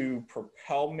going to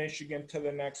propel Michigan to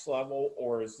the next level,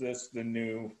 or is this the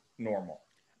new normal?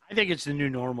 I think it's the new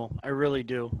normal. I really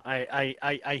do. I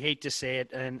hate to say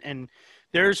it, and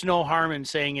there's no harm in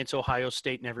saying it's Ohio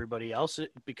State and everybody else,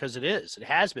 because it is. It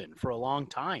has been for a long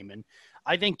time, and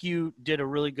I think you did a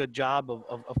really good job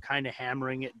of kind of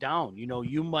hammering it down. You know,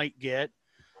 you might get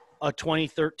a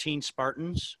 2013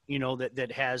 Spartans, you know,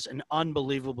 that has an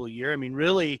unbelievable year. I mean,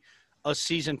 really – a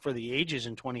season for the ages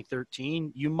in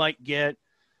 2013. You might get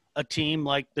a team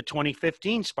like the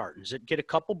 2015 Spartans that get a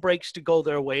couple breaks to go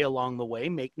their way along the way.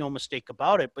 Make no mistake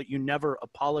about it, but you never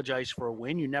apologize for a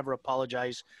win. You never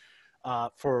apologize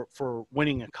for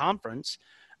winning a conference.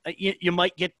 You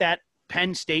might get that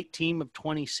Penn State team of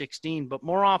 2016, but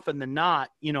more often than not,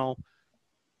 you know,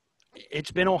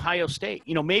 it's been Ohio State.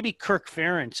 You know, maybe Kirk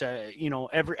Ferentz, you know,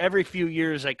 every few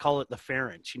years I call it the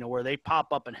Ferentz, you know, where they pop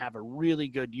up and have a really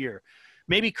good year.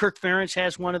 Maybe Kirk Ferentz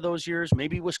has one of those years.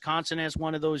 Maybe Wisconsin has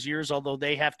one of those years, although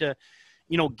they have to,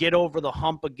 you know, get over the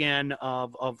hump again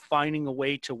of finding a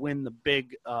way to win the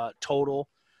big total.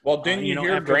 Well, didn't you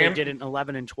hear after they did it in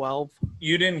 11 and 12?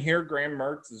 You didn't hear Graham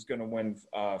Mertz is going to win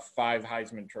 5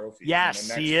 Heisman trophies yes, in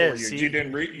the next he 4 is. years. You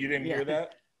didn't hear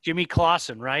that? Jimmy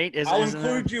Clausen, right? I'll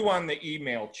include you on the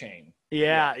email chain.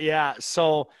 Yeah.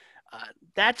 So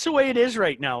that's the way it is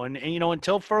right now. And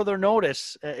until further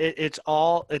notice, it's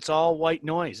all white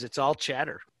noise. It's all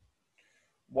chatter.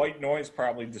 White noise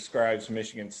probably describes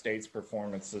Michigan State's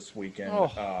performance this weekend.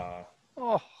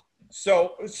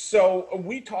 So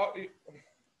we talk.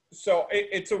 So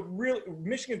it's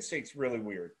Michigan State's really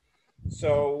weird.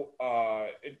 So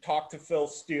talked to Phil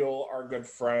Steele, our good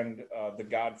friend, the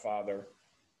Godfather,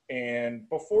 and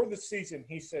before the season,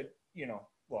 he said,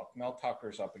 look, Mel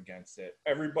Tucker's up against it.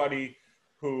 Everybody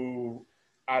who,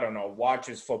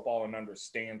 watches football and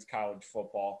understands college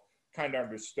football kind of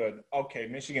understood, okay,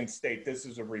 Michigan State, this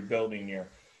is a rebuilding year.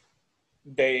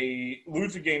 They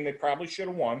lose a game they probably should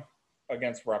have won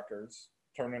against Rutgers,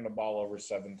 turning the ball over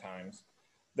 7 times.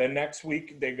 The next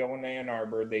week, they go in Ann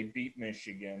Arbor, they beat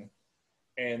Michigan,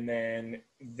 and then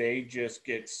they just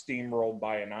get steamrolled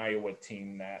by an Iowa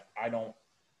team that I don't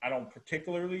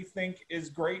particularly think is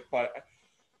great, but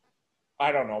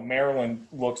I don't know. Maryland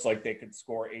looks like they could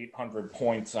score 800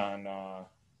 points on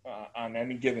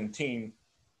any given team,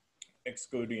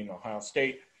 excluding Ohio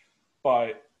State.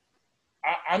 But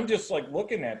I'm just like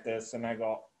looking at this and I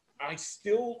go, I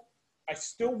still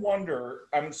wonder.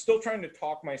 I'm still trying to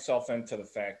talk myself into the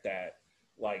fact that,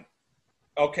 like,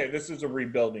 okay, this is a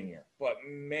rebuilding year. But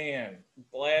man,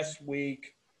 last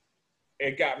week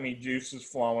it got me juices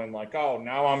flowing. Like, oh,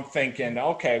 now I'm thinking,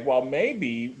 okay, well,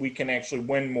 maybe we can actually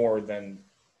win more than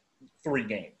 3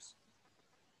 games.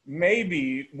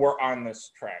 Maybe we're on this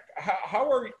track. How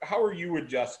are you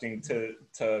adjusting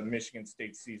to Michigan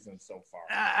State's season so far?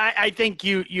 I think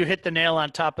you hit the nail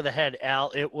on top of the head,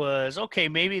 Al. It was okay.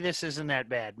 Maybe this isn't that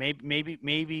bad.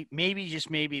 Maybe just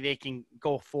maybe they can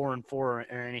go 4-4 or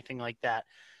anything like that.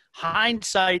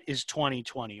 Hindsight is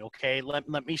 20/20. Okay,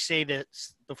 let me say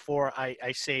this before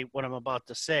I say what I'm about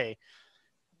to say.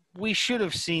 We should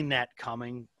have seen that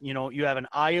coming. You have an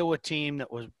Iowa team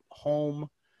that was home.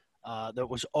 That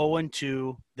was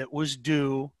 0-2, that was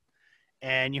due,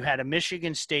 and you had a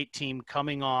Michigan State team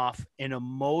coming off an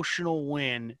emotional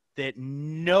win that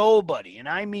nobody, and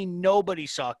I mean nobody,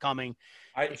 saw coming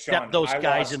except those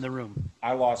guys in the room.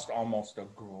 I lost almost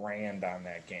 $1,000 on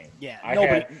that game. Yeah,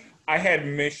 I had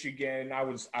Michigan. I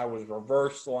was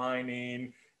reverse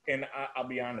lining, and I'll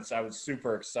be honest, I was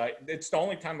super excited. It's the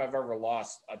only time I've ever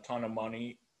lost a ton of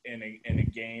money in a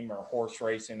game or horse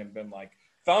racing and been like,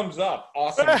 thumbs up,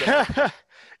 awesome.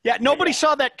 Yeah, nobody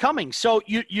saw that coming. So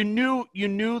you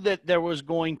knew that there was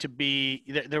going to be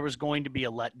a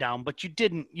letdown, but you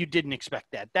didn't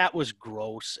expect that. That was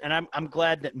gross, and I'm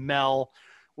glad that Mel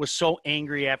was so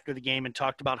angry after the game and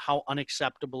talked about how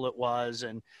unacceptable it was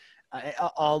and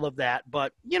all of that.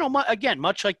 But again,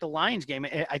 much like the Lions game,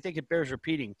 I think it bears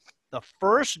repeating. The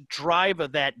first drive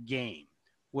of that game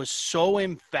was so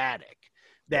emphatic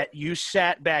that you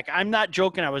sat back. I'm not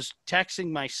joking. I was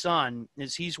texting my son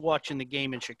as he's watching the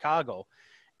game in Chicago.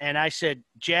 And I said,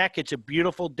 Jack, it's a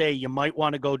beautiful day. You might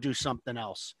want to go do something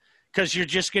else because you're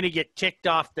just going to get ticked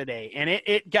off today. And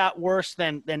it got worse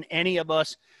than any of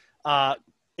us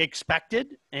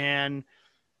expected. And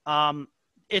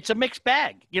it's a mixed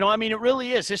bag. It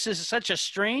really is. This is such a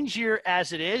strange year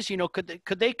as it is.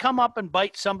 Could they come up and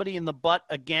bite somebody in the butt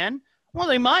again? Well,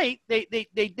 they might. They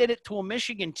did it to a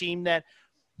Michigan team that,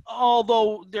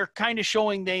 although they're kind of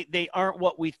showing they aren't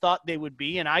what we thought they would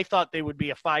be, and I thought they would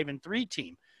be a 5-3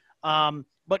 team.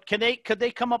 But could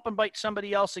they come up and bite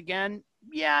somebody else again?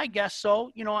 Yeah, I guess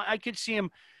so. I could see them,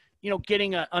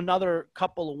 getting another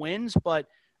couple of wins. But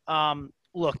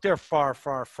look, they're far,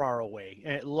 far, far away.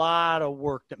 A lot of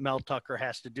work that Mel Tucker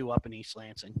has to do up in East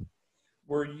Lansing.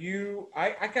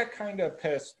 I got kind of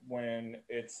pissed when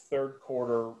it's third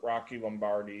quarter. Rocky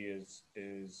Lombardi is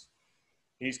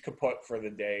he's kaput for the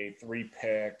day, 3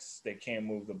 picks. They can't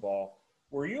move the ball.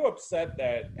 Were you upset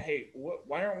that, hey,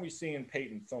 why aren't we seeing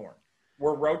Peyton Thorne?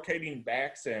 We're rotating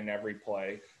backs in every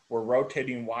play. We're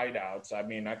rotating wideouts. I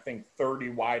mean, I think 30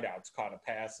 wideouts caught a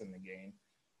pass in the game.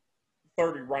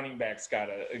 30 running backs got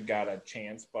a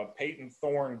chance, but Peyton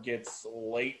Thorne gets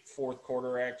late fourth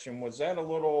quarter action. Was that a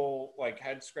little like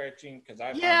head scratching? Because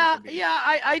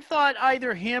I thought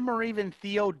either him or even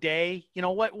Theo Day.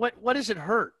 What does it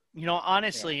hurt?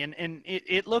 Honestly, yeah. and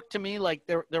it looked to me like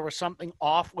there was something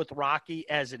off with Rocky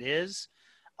as it is.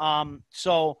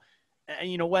 So,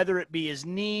 whether it be his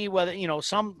knee, whether,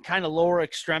 some kind of lower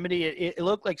extremity, it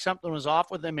looked like something was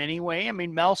off with him anyway. I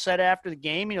mean, Mel said after the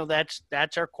game,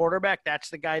 that's our quarterback. That's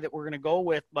the guy that we're going to go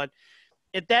with. But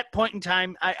at that point in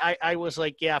time, I was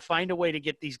like, yeah, find a way to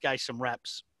get these guys some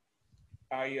reps.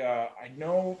 I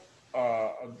know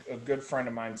a good friend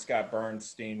of mine, Scott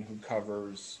Bernstein, who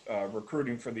covers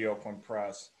recruiting for the Oakland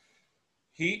Press.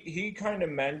 He kind of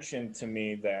mentioned to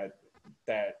me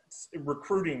that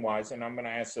recruiting wise, and I'm going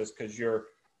to ask this because you're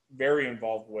very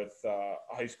involved with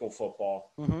high school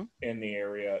football in the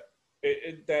area,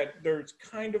 that there's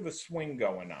kind of a swing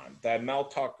going on. That Mel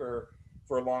Tucker,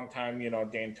 for a long time,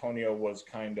 D'Antonio was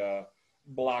kind of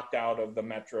blocked out of the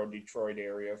Metro Detroit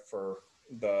area for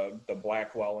the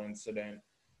Blackwell incident.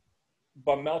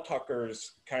 But Mel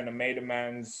Tucker's kind of made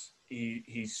amends.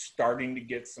 He's starting to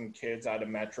get some kids out of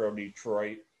Metro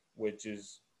Detroit, which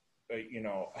is,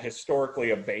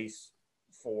 historically a base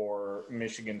for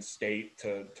Michigan State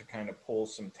to kind of pull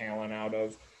some talent out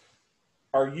of.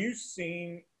 Are you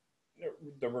seeing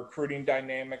the recruiting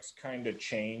dynamics kind of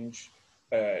change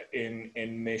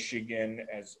in Michigan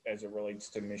as it relates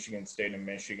to Michigan State and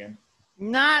Michigan?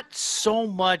 Not so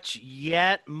much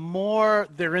yet. More,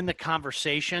 they're in the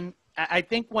conversation. I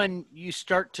think when you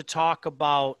start to talk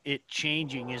about it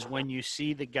changing is when you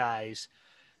see the guys,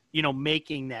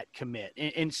 making that commit.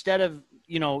 Instead of,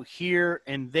 here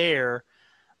and there,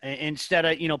 instead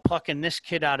of, plucking this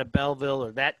kid out of Belleville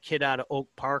or that kid out of Oak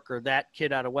Park or that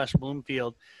kid out of West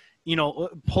Bloomfield,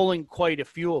 pulling quite a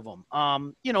few of them.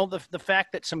 The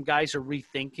fact that some guys are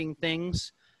rethinking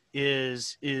things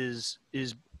is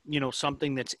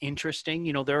something that's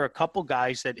interesting. There are a couple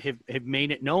guys that have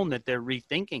made it known that they're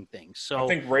rethinking things. So I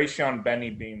think Rayshon Benny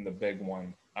being the big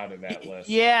one out of that list.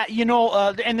 Yeah,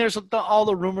 and there's all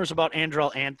the rumors about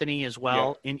Andrell Anthony as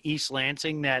well in East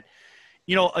Lansing that,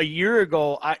 a year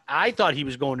ago, I thought he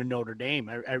was going to Notre Dame.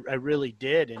 I really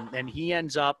did. And he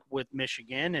ends up with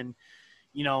Michigan. And,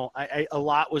 a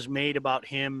lot was made about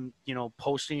him,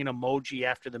 posting an emoji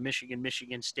after the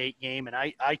Michigan State game. And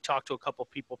I talked to a couple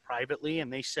people privately,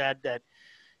 and they said that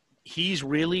he's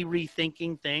really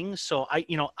rethinking things. So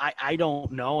I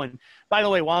don't know. And by the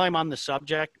way, while I'm on the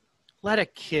subject, let a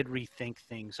kid rethink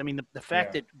things. I mean, the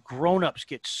fact that grownups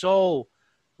get so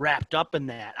wrapped up in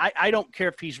that. I don't care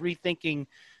if he's rethinking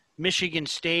Michigan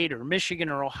State or Michigan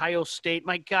or Ohio State.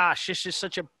 My gosh, this is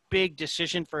such a big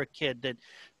decision for a kid. That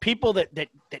people that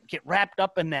get wrapped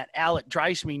up in that, Al, it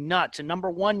drives me nuts. And number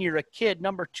one, you're a kid.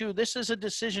 Number two, this is a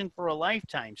decision for a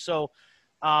lifetime. So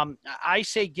I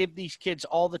say give these kids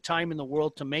all the time in the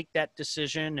world to make that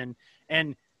decision.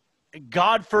 And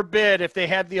God forbid if they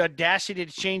have the audacity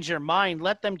to change their mind,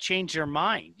 let them change their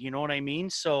mind. You know what I mean?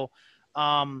 So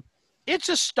it's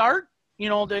a start.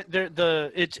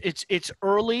 It's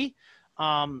early.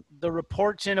 The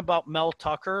reports in about Mel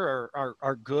Tucker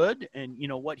are good, and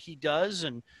what he does,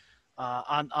 and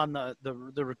on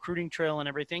the recruiting trail and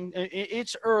everything.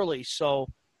 It's early, so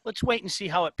let's wait and see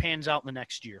how it pans out in the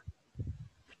next year.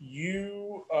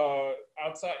 You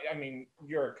outside, I mean,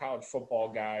 you're a college football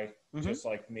guy, just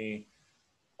like me.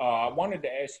 I wanted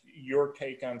to ask your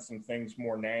take on some things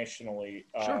more nationally.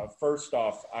 Sure. First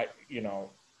off,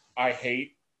 I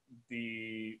hate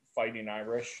the Fighting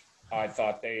Irish. I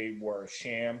thought they were a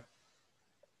sham.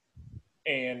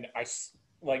 And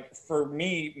for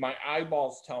me, my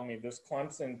eyeballs tell me this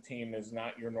Clemson team is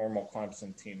not your normal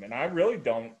Clemson team. And I really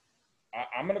don't.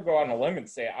 I'm going to go on a limb and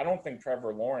say I don't think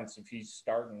Trevor Lawrence, if he's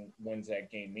starting, wins that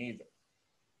game either.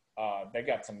 They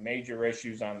got some major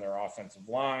issues on their offensive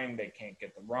line. They can't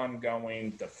get the run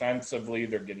going. Defensively,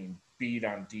 they're getting beat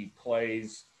on deep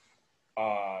plays.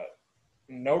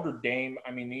 Notre Dame,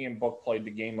 I mean, Ian Book played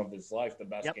the game of his life, the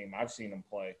best game I've seen him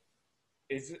play.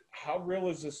 How real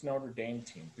is this Notre Dame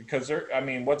team? Because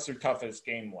what's their toughest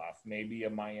game left? Maybe a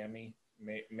Miami,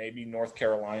 maybe North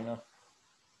Carolina.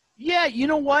 Yeah, you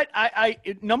know what? I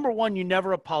number one, you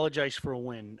never apologize for a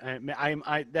win.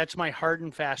 That's my hard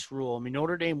and fast rule. I mean,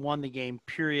 Notre Dame won the game,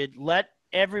 period. Let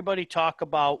everybody talk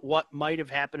about what might have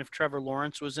happened if Trevor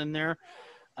Lawrence was in there.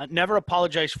 Never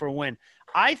apologize for a win.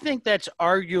 I think that's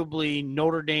arguably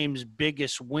Notre Dame's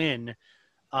biggest win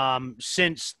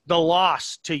since the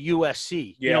loss to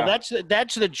USC. Yeah.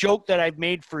 That's the joke that I've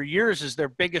made for years is their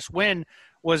biggest win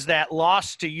was that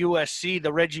loss to USC,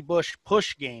 the Reggie Bush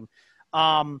push game.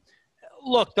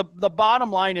 Look, the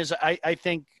bottom line is I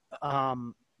think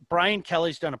Brian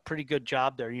Kelly's done a pretty good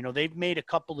job there. They've made a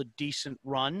couple of decent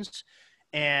runs,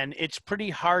 and it's pretty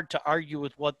hard to argue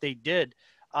with what they did.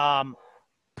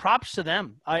 Props to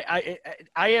them. I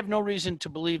have no reason to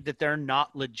believe that they're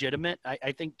not legitimate.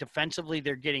 I think defensively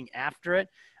they're getting after it.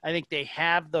 I think they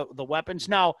have the weapons.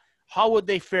 Now, how would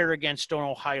they fare against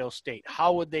Ohio State?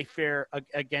 How would they fare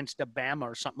against Alabama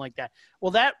or something like that?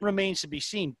 Well, that remains to be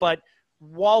seen. But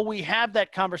while we have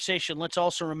that conversation, let's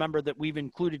also remember that we've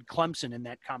included Clemson in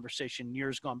that conversation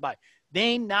years gone by.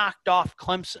 They knocked off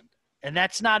Clemson, and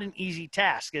that's not an easy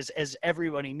task, as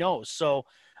everybody knows. So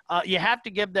you have to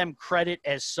give them credit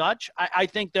as such. I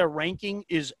think their ranking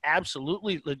is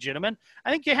absolutely legitimate.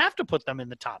 I think you have to put them in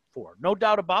the top 4, no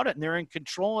doubt about it. And they're in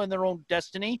control in their own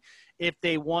destiny if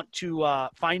they want to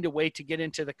find a way to get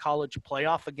into the college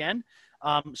playoff again.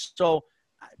 So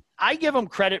I give them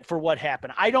credit for what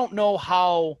happened. I don't know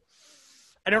how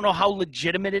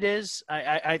legitimate it is.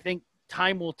 I think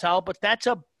time will tell, but that's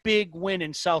a big win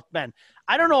in South Bend.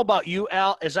 I don't know about you,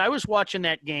 Al. As I was watching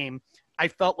that game, I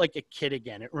felt like a kid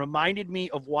again. It reminded me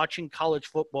of watching college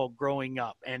football growing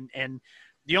up. And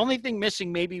the only thing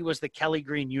missing maybe was the Kelly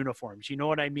Green uniforms. You know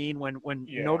what I mean? When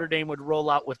Notre Dame would roll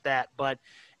out with that. But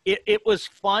it was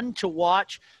fun to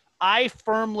watch. I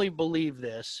firmly believe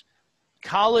this.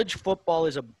 College football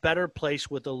is a better place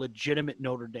with a legitimate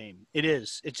Notre Dame. It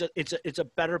is. It's a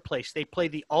better place. They play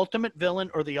the ultimate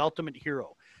villain or the ultimate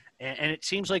hero. And it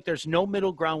seems like there's no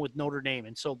middle ground with Notre Dame.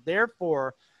 And so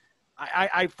therefore –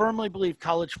 I firmly believe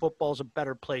college football is a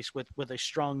better place with a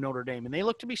strong Notre Dame, and they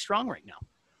look to be strong right now.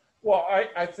 Well,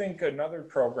 I think another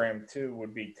program, too,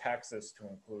 would be Texas, to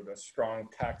include a strong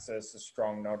Texas, a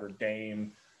strong Notre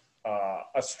Dame,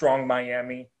 a strong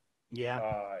Miami. Yeah.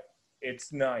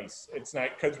 It's nice. It's nice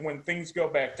because when things go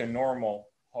back to normal,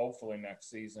 hopefully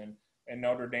next season, and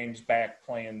Notre Dame's back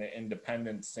playing the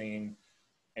independent scene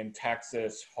in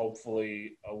Texas,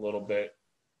 hopefully a little bit.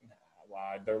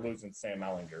 They're losing Sam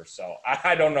Ehlinger, so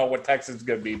I don't know what Texas is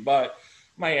going to be. But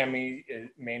Miami,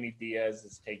 Manny Diaz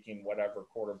is taking whatever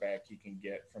quarterback he can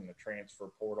get from the transfer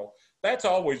portal. That's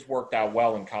always worked out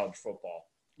well in college football.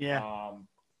 Yeah.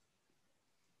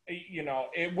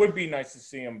 It would be nice to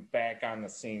see them back on the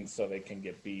scene so they can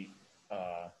get beat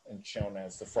and shown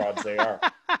as the frauds they are.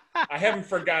 I haven't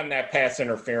forgotten that pass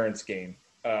interference game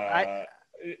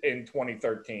in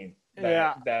 2013.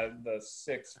 The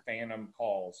 6 phantom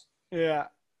calls. Yeah.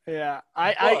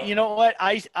 You know what?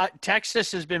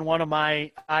 Texas has been one of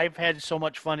my. I've had so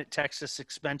much fun at Texas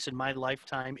expense in my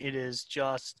lifetime. It is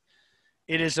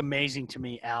amazing to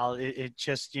me, Al. It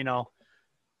just,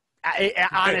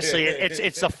 honestly,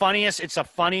 it's the funniest. It's the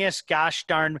funniest. Gosh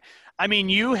darn. I mean,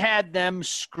 you had them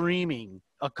screaming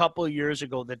a couple of years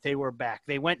ago that they were back.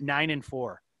 They went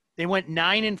 9-4.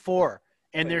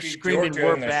 And they're screaming, Georgia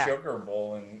 "We're in back!" The Sugar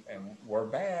Bowl, and we're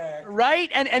back.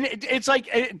 Right, and it's like.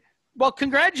 Well,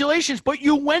 congratulations, but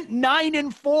you went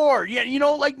 9-4. Yeah,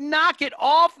 knock it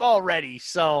off already.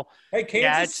 So, hey,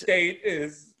 Kansas State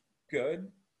is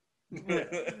good.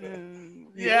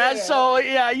 Yeah. So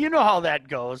you know how that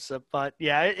goes. But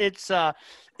yeah,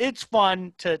 it's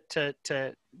fun to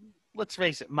let's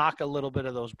face it, mock a little bit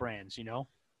of those brands.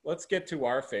 Let's get to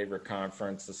our favorite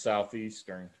conference, the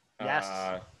Southeastern.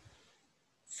 Yes.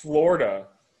 Florida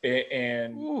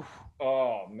and oof.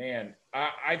 Oh man.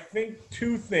 I think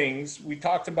 2 things. We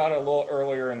talked about it a little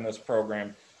earlier in this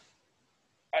program.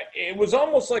 It was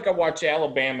almost like I watched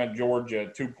Alabama, Georgia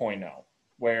 2.0,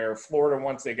 where Florida,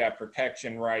 once they got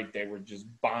protection right, they were just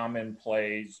bombing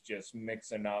plays, just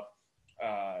mixing up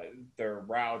their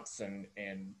routes,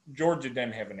 and Georgia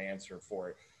didn't have an answer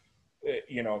for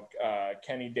it.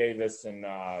 Kenny Davis and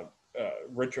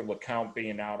Richard LeCount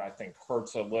being out, I think,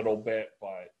 hurts a little bit,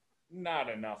 but not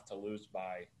enough to lose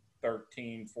by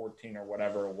 13, 14, or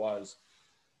whatever it was.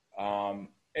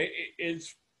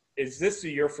 Is this a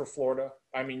year for Florida?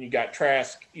 I mean, you got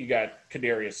Trask, you got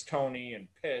Kadarius Toney and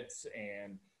Pitts,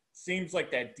 and seems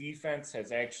like that defense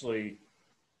has actually,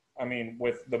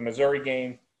 with the Missouri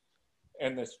game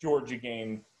and this Georgia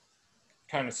game,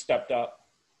 kind of stepped up.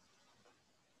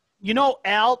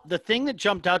 Al, the thing that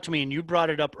jumped out to me, and you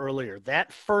brought it up earlier,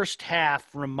 that first half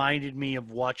reminded me of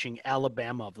watching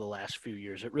Alabama of the last few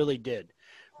years. It really did,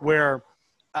 where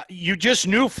you just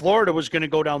knew Florida was going to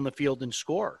go down the field and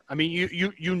score. I mean,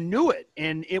 you knew it,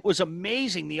 and it was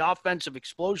amazing, the offensive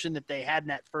explosion that they had in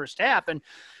that first half. And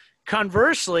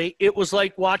conversely, it was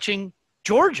like watching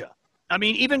Georgia. I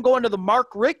mean, even going to the Mark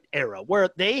Richt era, where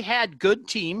they had good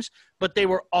teams, but they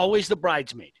were always the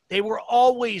bridesmaid.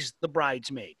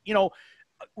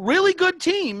 Really good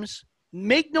teams,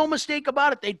 make no mistake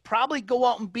about it, they'd probably go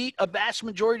out and beat a vast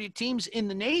majority of teams in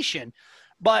the nation,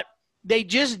 but they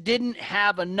just didn't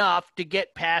have enough to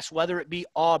get past, whether it be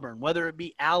Auburn, whether it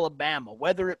be Alabama,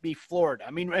 whether it be Florida.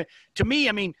 I mean, to me,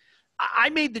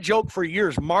 I made the joke for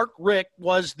years. Mark Richt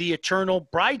was the eternal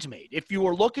bridesmaid. If you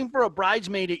were looking for a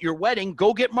bridesmaid at your wedding,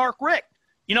 go get Mark Richt.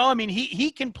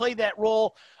 He can play that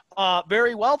role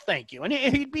Very well, thank you. And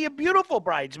he'd be a beautiful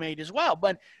bridesmaid as well.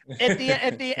 But at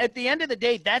the end of the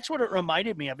day, that's what it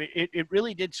reminded me of. It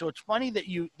really did. So it's funny that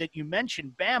you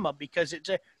mentioned Bama, because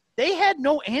they had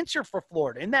no answer for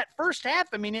Florida in that first half.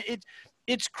 I mean,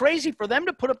 it's crazy for them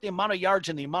to put up the amount of yards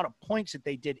and the amount of points that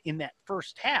they did in that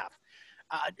first half.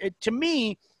 To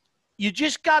me, you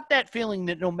just got that feeling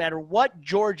that no matter what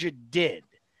Georgia did,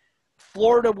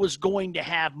 Florida was going to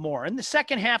have more. And the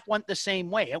second half went the same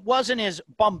way. It wasn't as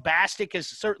bombastic as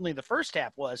certainly the first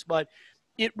half was, but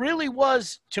it really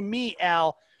was, to me,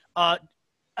 Al, a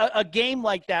game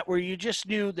like that where you just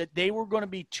knew that they were going to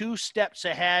be 2 steps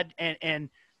ahead, and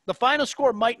the final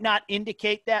score might not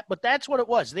indicate that, but that's what it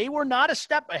was. They were not a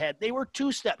step ahead. They were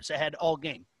 2 steps ahead all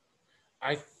game.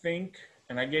 I think,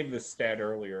 and I gave this stat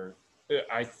earlier,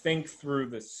 I think through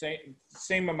the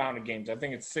same amount of games, I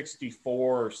think it's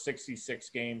 64 or 66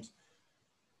 games,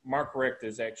 Mark Richt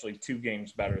is actually 2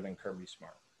 games better than Kirby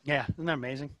Smart. Yeah, isn't that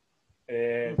amazing?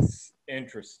 It's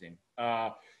interesting.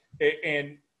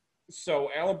 And so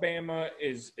Alabama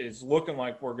is looking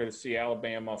like we're going to see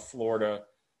Alabama, Florida,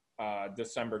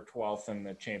 December 12th in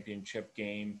the championship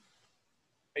game.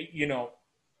 You know,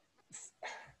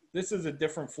 this is a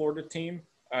different Florida team.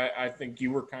 I think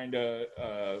you were kind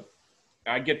of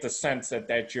I get the sense that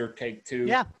that's your take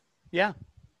too. Yeah.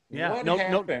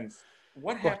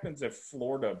 What happens if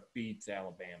Florida beats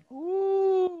Alabama?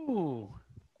 Ooh.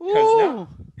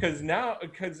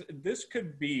 Because this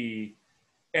could be,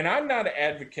 and I'm not an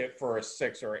advocate for a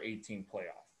 6 or 18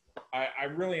 playoff. I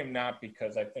really am not,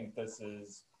 because I think this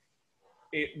is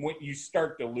it when you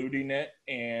start diluting it,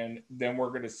 and then we're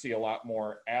going to see a lot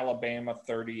more Alabama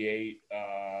 38.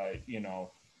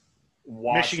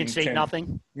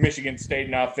 Washington, Michigan State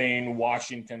nothing,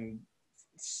 Washington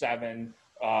 7.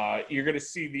 You're going to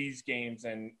see these games,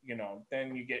 and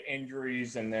then you get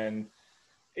injuries, and then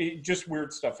just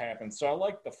weird stuff happens. So I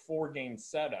like the 4-game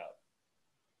setup,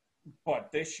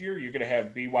 but this year you're going to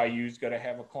have BYU's going to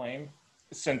have a claim.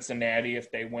 Cincinnati,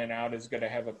 if they win out, is going to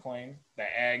have a claim. The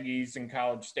Aggies in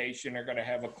College Station are going to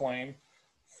have a claim.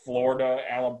 Florida,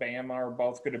 Alabama are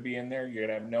both going to be in there. You're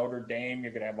going to have Notre Dame.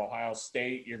 You're going to have Ohio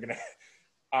State. You're going to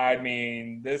 – I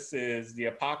mean, this is the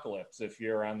apocalypse if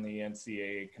you're on the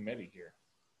NCAA committee here.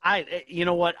 You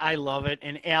know what? I love it.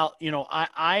 And Al,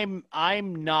 I'm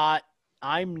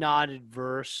not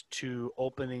adverse to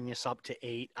opening this up to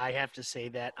 8. I have to say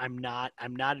that I'm not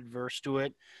adverse to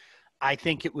it. I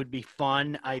think it would be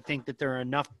fun. I think that there are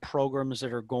enough programs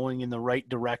that are going in the right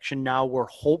direction now where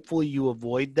hopefully you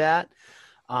avoid that.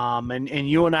 And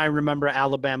you and I remember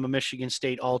Alabama, Michigan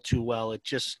State all too well. It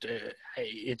just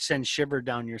it sends shiver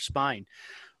down your spine.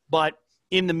 But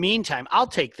in the meantime, I'll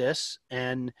take this.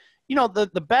 And,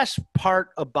 the best part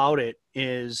about it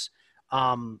is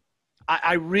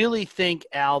I really think,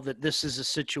 Al, that this is a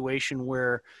situation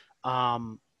where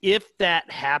if that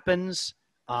happens,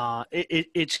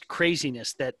 it's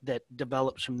craziness that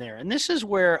develops from there. And this is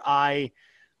where I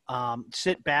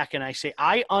sit back and I say,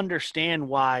 I understand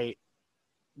why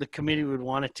the committee would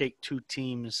want to take 2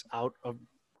 teams out of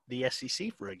the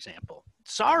SEC, for example.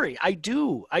 Sorry, I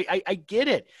do. I get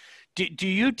it. Do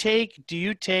you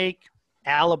take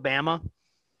Alabama,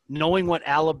 knowing what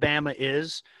Alabama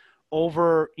is,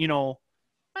 over,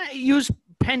 use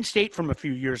Penn State from a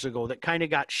few years ago that kind of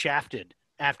got shafted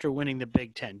after winning the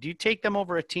Big Ten? Do you take them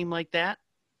over a team like that?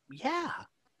 Yeah,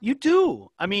 you do.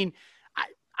 I mean,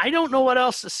 I don't know what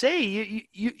else to say.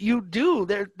 You do.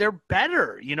 They're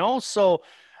better, So,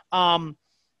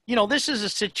 this is a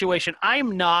situation.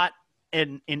 I'm not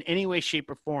in any way,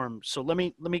 shape, or form. So let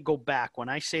me go back. When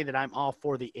I say that I'm all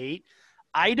for the 8,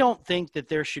 I don't think that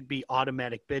there should be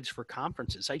automatic bids for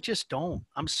conferences. I just don't.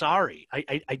 I'm sorry.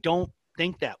 I don't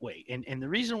think that way. And the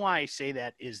reason why I say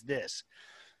that is this.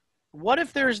 What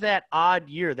if there's that odd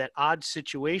year, that odd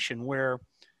situation where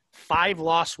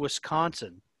 5-loss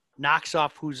Wisconsin knocks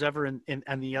off who's ever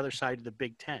on the other side of the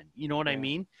Big Ten? You know what I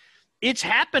mean? It's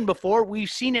happened before. We've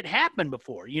seen it happen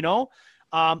before,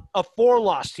 a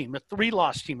 4-loss team, a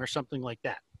 3-loss team, or something like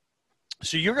that.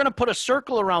 So you're going to put a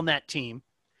circle around that team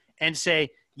and say,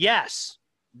 yes,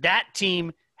 that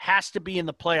team has to be in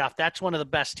the playoff. That's one of the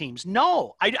best teams.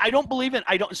 No, I don't believe it.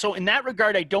 So in that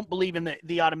regard, I don't believe in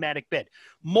the automatic bid.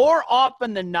 More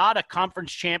often than not, a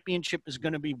conference championship is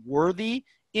going to be worthy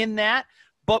in that.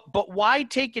 But why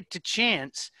take it to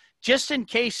chance just in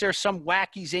case there's some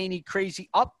wacky, zany,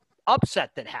 crazy upset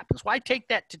that happens? Why take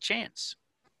that to chance?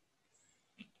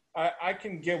 I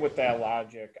can get with that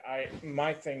logic.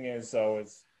 My thing is, though,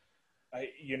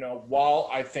 while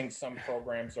I think some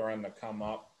programs are on the come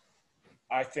up,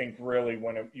 I think really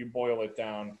when you boil it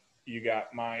down, you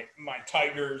got my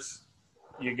Tigers,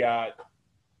 you got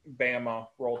Bama,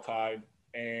 Roll Tide,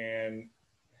 and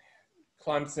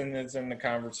Clemson is in the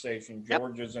conversation.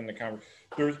 Georgia's in the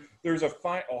conversation. There's a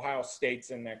fine Ohio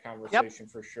State's in that conversation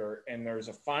for sure, and there's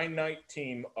a finite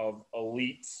team of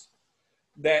elites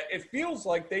that it feels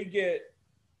like they get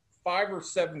 5 or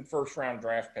 7 first-round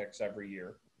draft picks every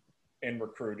year in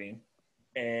recruiting,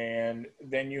 and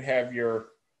then you have your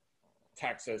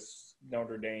Texas,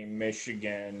 Notre Dame,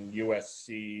 Michigan,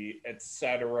 USC,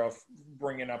 etc.,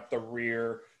 bringing up the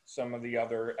rear. Some of the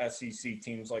other SEC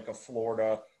teams like a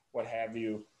Florida, what have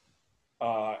you.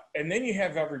 And then you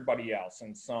have everybody else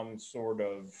in some sort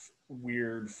of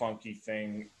weird, funky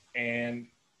thing. And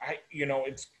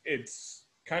it's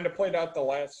kind of played out the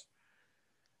last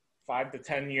 5 to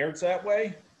 10 years that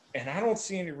way. And I don't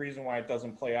see any reason why it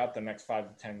doesn't play out the next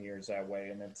 5 to 10 years that way.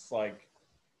 And it's like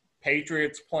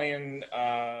Patriots playing,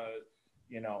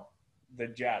 the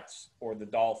Jets or the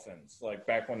Dolphins, like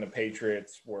back when the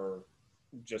Patriots were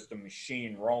just a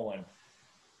machine rolling.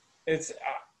 It's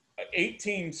 8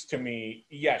 teams to me.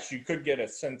 Yes, you could get a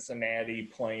Cincinnati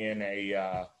playing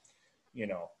a,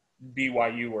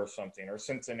 BYU or something, or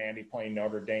Cincinnati playing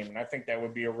Notre Dame, and I think that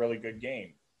would be a really good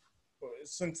game.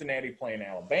 Cincinnati playing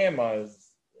Alabama is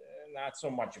not so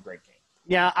much a great game.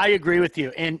 Yeah, I agree with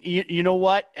you. And you know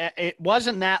what? It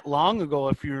wasn't that long ago,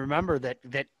 if you remember,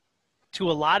 that to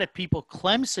a lot of people,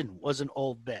 Clemson was an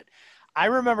old bit. I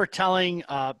remember telling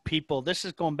people, this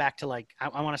is going back to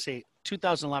I want to say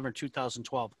 2011 or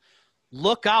 2012,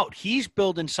 look out, he's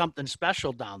building something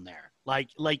special down there. Like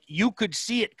you could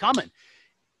see it coming.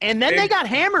 And then they got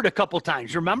hammered a couple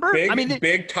times, remember?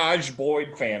 Big Taj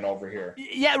Boyd fan over here.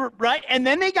 Yeah, right. And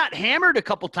then they got hammered a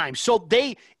couple times. So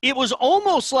it was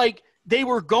almost like they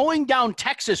were going down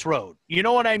Texas Road. You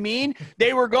know what I mean?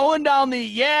 They were going down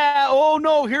oh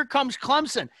no, here comes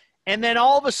Clemson. And then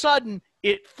all of a sudden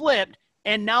it flipped,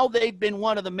 and now they've been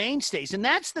one of the mainstays. And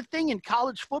that's the thing in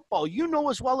college football. You know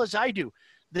as well as I do,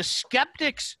 the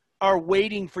skeptics are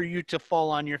waiting for you to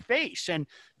fall on your face. And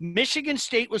Michigan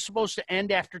State was supposed to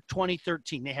end after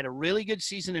 2013. They had a really good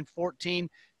season in 14.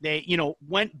 They,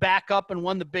 went back up and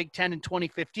won the Big Ten in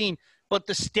 2015. But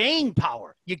the staying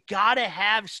power, you got to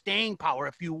have staying power.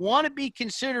 If you want to be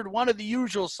considered one of the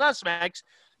usual suspects,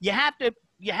 you have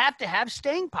to have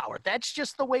staying power. That's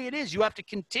just the way it is. You have to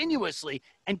continuously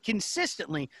and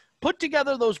consistently put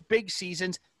together those big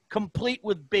seasons, complete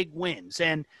with big wins.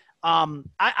 And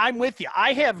I'm with you.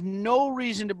 I have no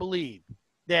reason to believe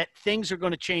that things are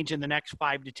going to change in the next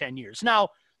 5 to 10 years. Now,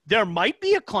 there might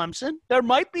be a Clemson. There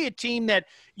might be a team that,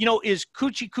 is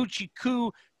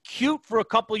cute for a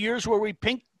couple of years where we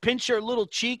pinch their little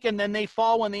cheek and then they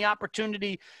fall when the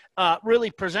opportunity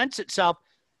really presents itself.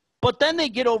 But then they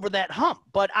get over that hump.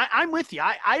 But I'm with you.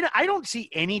 I don't see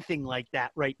anything like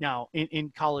that right now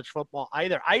in college football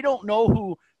either. I don't know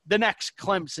who the next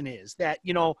Clemson is that,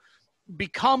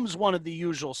 becomes one of the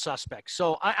usual suspects.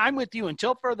 So I'm with you.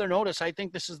 Until further notice, I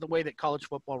think this is the way that college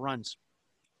football runs.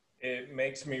 It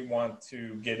makes me want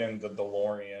to get in the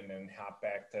DeLorean and hop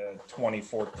back to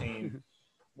 2014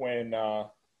 when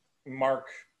Mark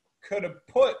could have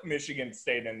put Michigan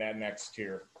State in that next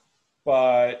tier.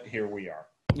 But here we are.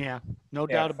 Yeah, no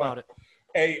doubt about it.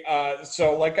 Hey,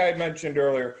 so like I mentioned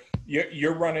earlier,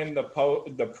 you're running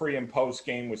the pre and post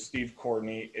game with Steve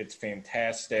Courtney. It's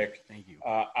fantastic. Thank you.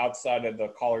 Outside of the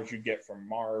callers you get from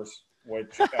Mars,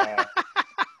 which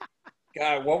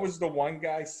God, what was the one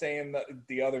guy saying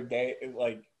the other day?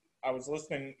 Like, I was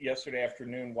listening yesterday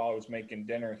afternoon while I was making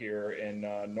dinner here in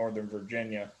Northern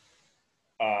Virginia,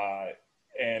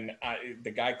 and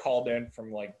the guy called in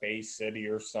from like Bay City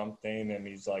or something, and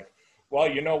he's like, well,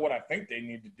 you know what I think they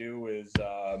need to do is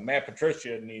Matt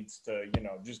Patricia needs to,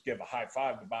 just give a high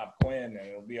five to Bob Quinn and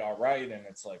it'll be all right. And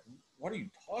it's like, what are you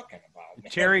talking about,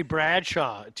 man? Terry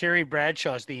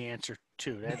Bradshaw's the answer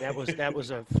too. That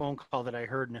was a phone call that I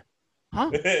heard.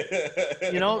 Huh?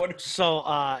 So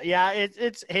yeah,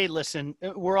 it's hey, listen,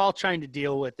 we're all trying to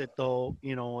deal with it though.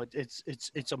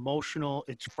 It's emotional,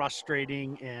 it's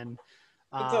frustrating, and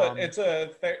it's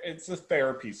a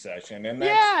therapy session, and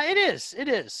yeah, it is. It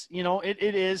is,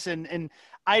 and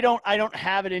I don't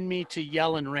have it in me to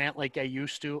yell and rant like I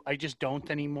used to. I just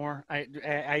don't anymore.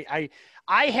 I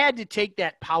had to take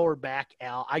that power back,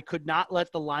 Al. I could not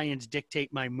let the Lions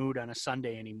dictate my mood on a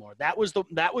Sunday anymore. That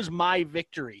was my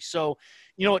victory. So,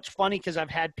 it's funny because I've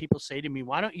had people say to me,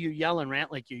 "Why don't you yell and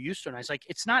rant like you used to?" And I was like,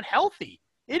 "It's not healthy.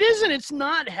 It isn't. It's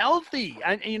not healthy."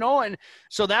 And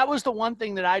so that was the one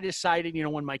thing that I decided,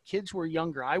 when my kids were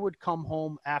younger, I would come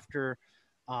home after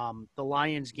the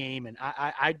Lions game and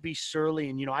I'd be surly.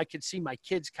 And, I could see my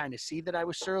kids kind of see that I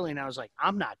was surly. And I was like,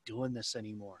 I'm not doing this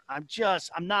anymore. I'm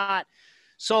not.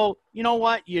 So you know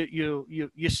what?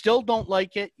 You still don't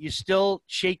like it. You still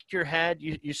shake your head.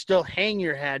 You still hang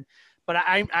your head. But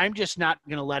I'm just not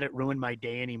going to let it ruin my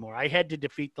day anymore. I had to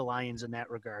defeat the Lions in that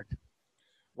regard.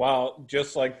 Well,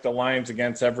 just like the Lions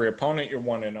against every opponent, you're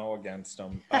 1-0 against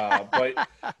them. But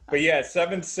yeah,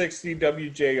 760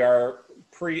 WJR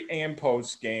pre and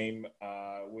post game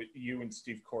with you and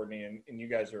Steve Courtney, and you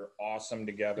guys are awesome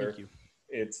together. Thank you.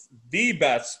 It's the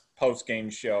best post game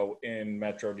show in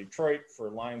Metro Detroit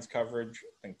for Lions coverage.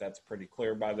 I think that's pretty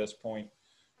clear by this point.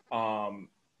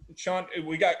 Sean,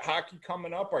 we got hockey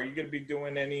coming up. Are you going to be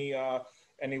doing any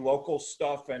local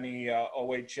stuff, any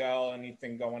OHL,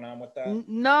 anything going on with that?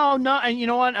 No. And you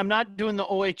know what? I'm not doing the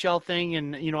OHL thing.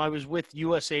 And, I was with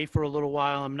USA for a little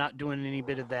while. I'm not doing any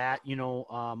bit of that,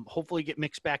 hopefully get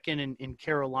mixed back in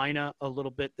Carolina a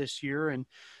little bit this year. And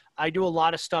I do a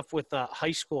lot of stuff with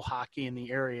high school hockey in the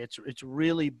area. It's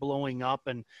really blowing up,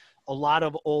 and a lot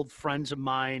of old friends of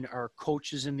mine are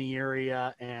coaches in the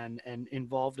area and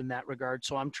involved in that regard.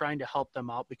 So I'm trying to help them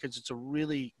out because it's a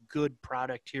really good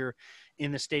product here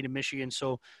in the state of Michigan.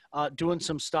 So doing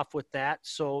some stuff with that.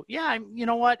 So yeah, you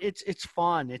know what? It's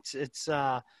fun. It's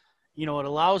it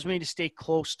allows me to stay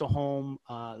close to home.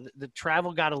 The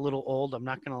travel got a little old. I'm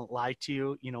not going to lie to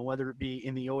you, whether it be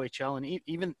in the OHL and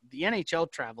even the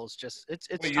NHL travel is just, it's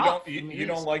tough. You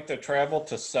don't like to travel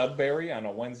to Sudbury on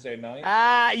a Wednesday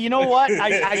night? You know what?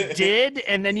 I did.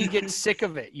 And then you get sick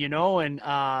of it, and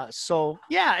so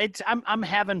yeah, I'm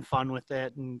having fun with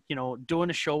it, and, doing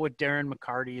a show with Darren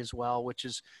McCarty as well, which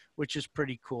is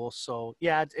pretty cool. So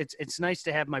yeah, it's nice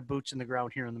to have my boots in the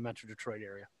ground here in the Metro Detroit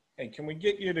area. Hey, can we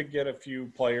get you to get a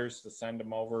few players to send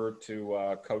them over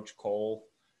to Coach Cole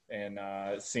and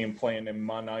see him playing in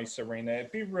Mun Ice Arena?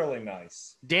 It'd be really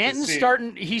nice. Danton's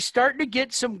starting to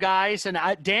get some guys, and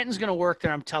Danton's going to work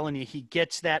there. I'm telling you, he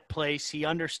gets that place. He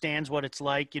understands what it's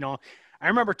like. I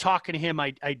remember talking to him.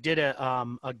 I did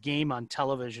a game on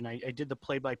television. I did the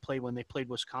play-by-play when they played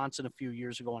Wisconsin a few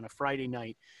years ago on a Friday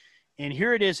night. And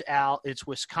here it is, Al. It's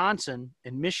Wisconsin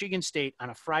and Michigan State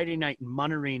on a Friday night in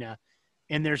Mun Arena.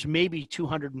 And there's maybe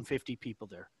 250 people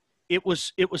there. It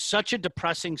was such a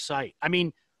depressing sight. I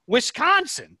mean,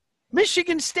 Wisconsin,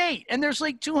 Michigan State, and there's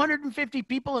like 250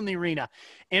 people in the arena.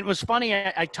 And it was funny.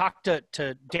 I talked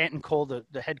to Danton Cole,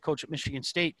 the head coach at Michigan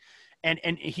State, and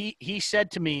he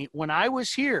said to me, when I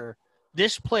was here,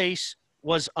 this place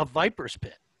was a viper's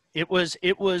pit. It was,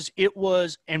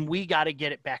 and we got to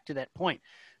get it back to that point.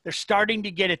 They're starting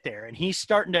to get it there, and he's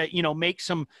starting to, make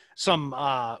some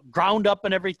ground up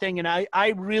and everything. And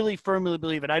I really firmly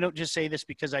believe it. I don't just say this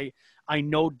because I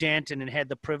know Danton and had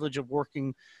the privilege of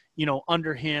working,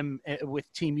 under him with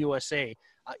Team USA.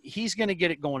 He's going to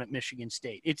get it going at Michigan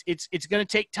State. It's going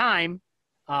to take time.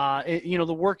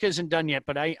 The work isn't done yet,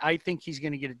 but I think he's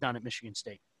going to get it done at Michigan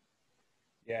State.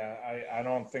 Yeah, I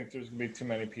don't think there's going to be too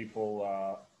many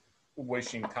people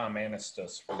wishing Tom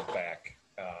Anastas was back.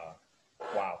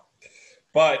 Wow.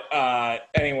 But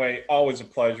anyway, always a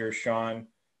pleasure, Sean.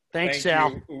 Thanks,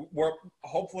 Al.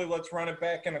 Hopefully let's run it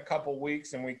back in a couple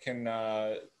weeks, and we can,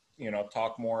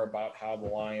 talk more about how the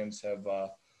Lions have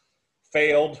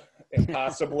failed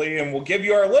impossibly. And we'll give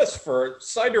you our list for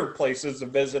cider places to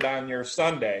visit on your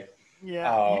Sunday.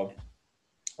 Yeah.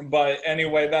 But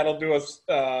anyway, that'll do us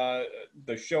the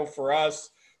show for us.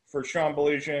 For Sean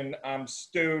Baligian, I'm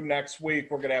Stu. Next week,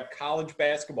 we're going to have college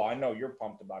basketball. I know you're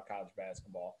pumped about college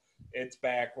basketball. It's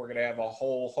back. We're going to have a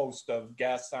whole host of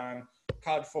guests on,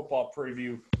 college football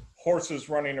preview, horses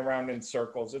running around in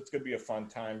circles. It's going to be a fun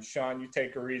time. Sean, you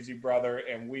take her easy, brother,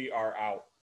 and we are out.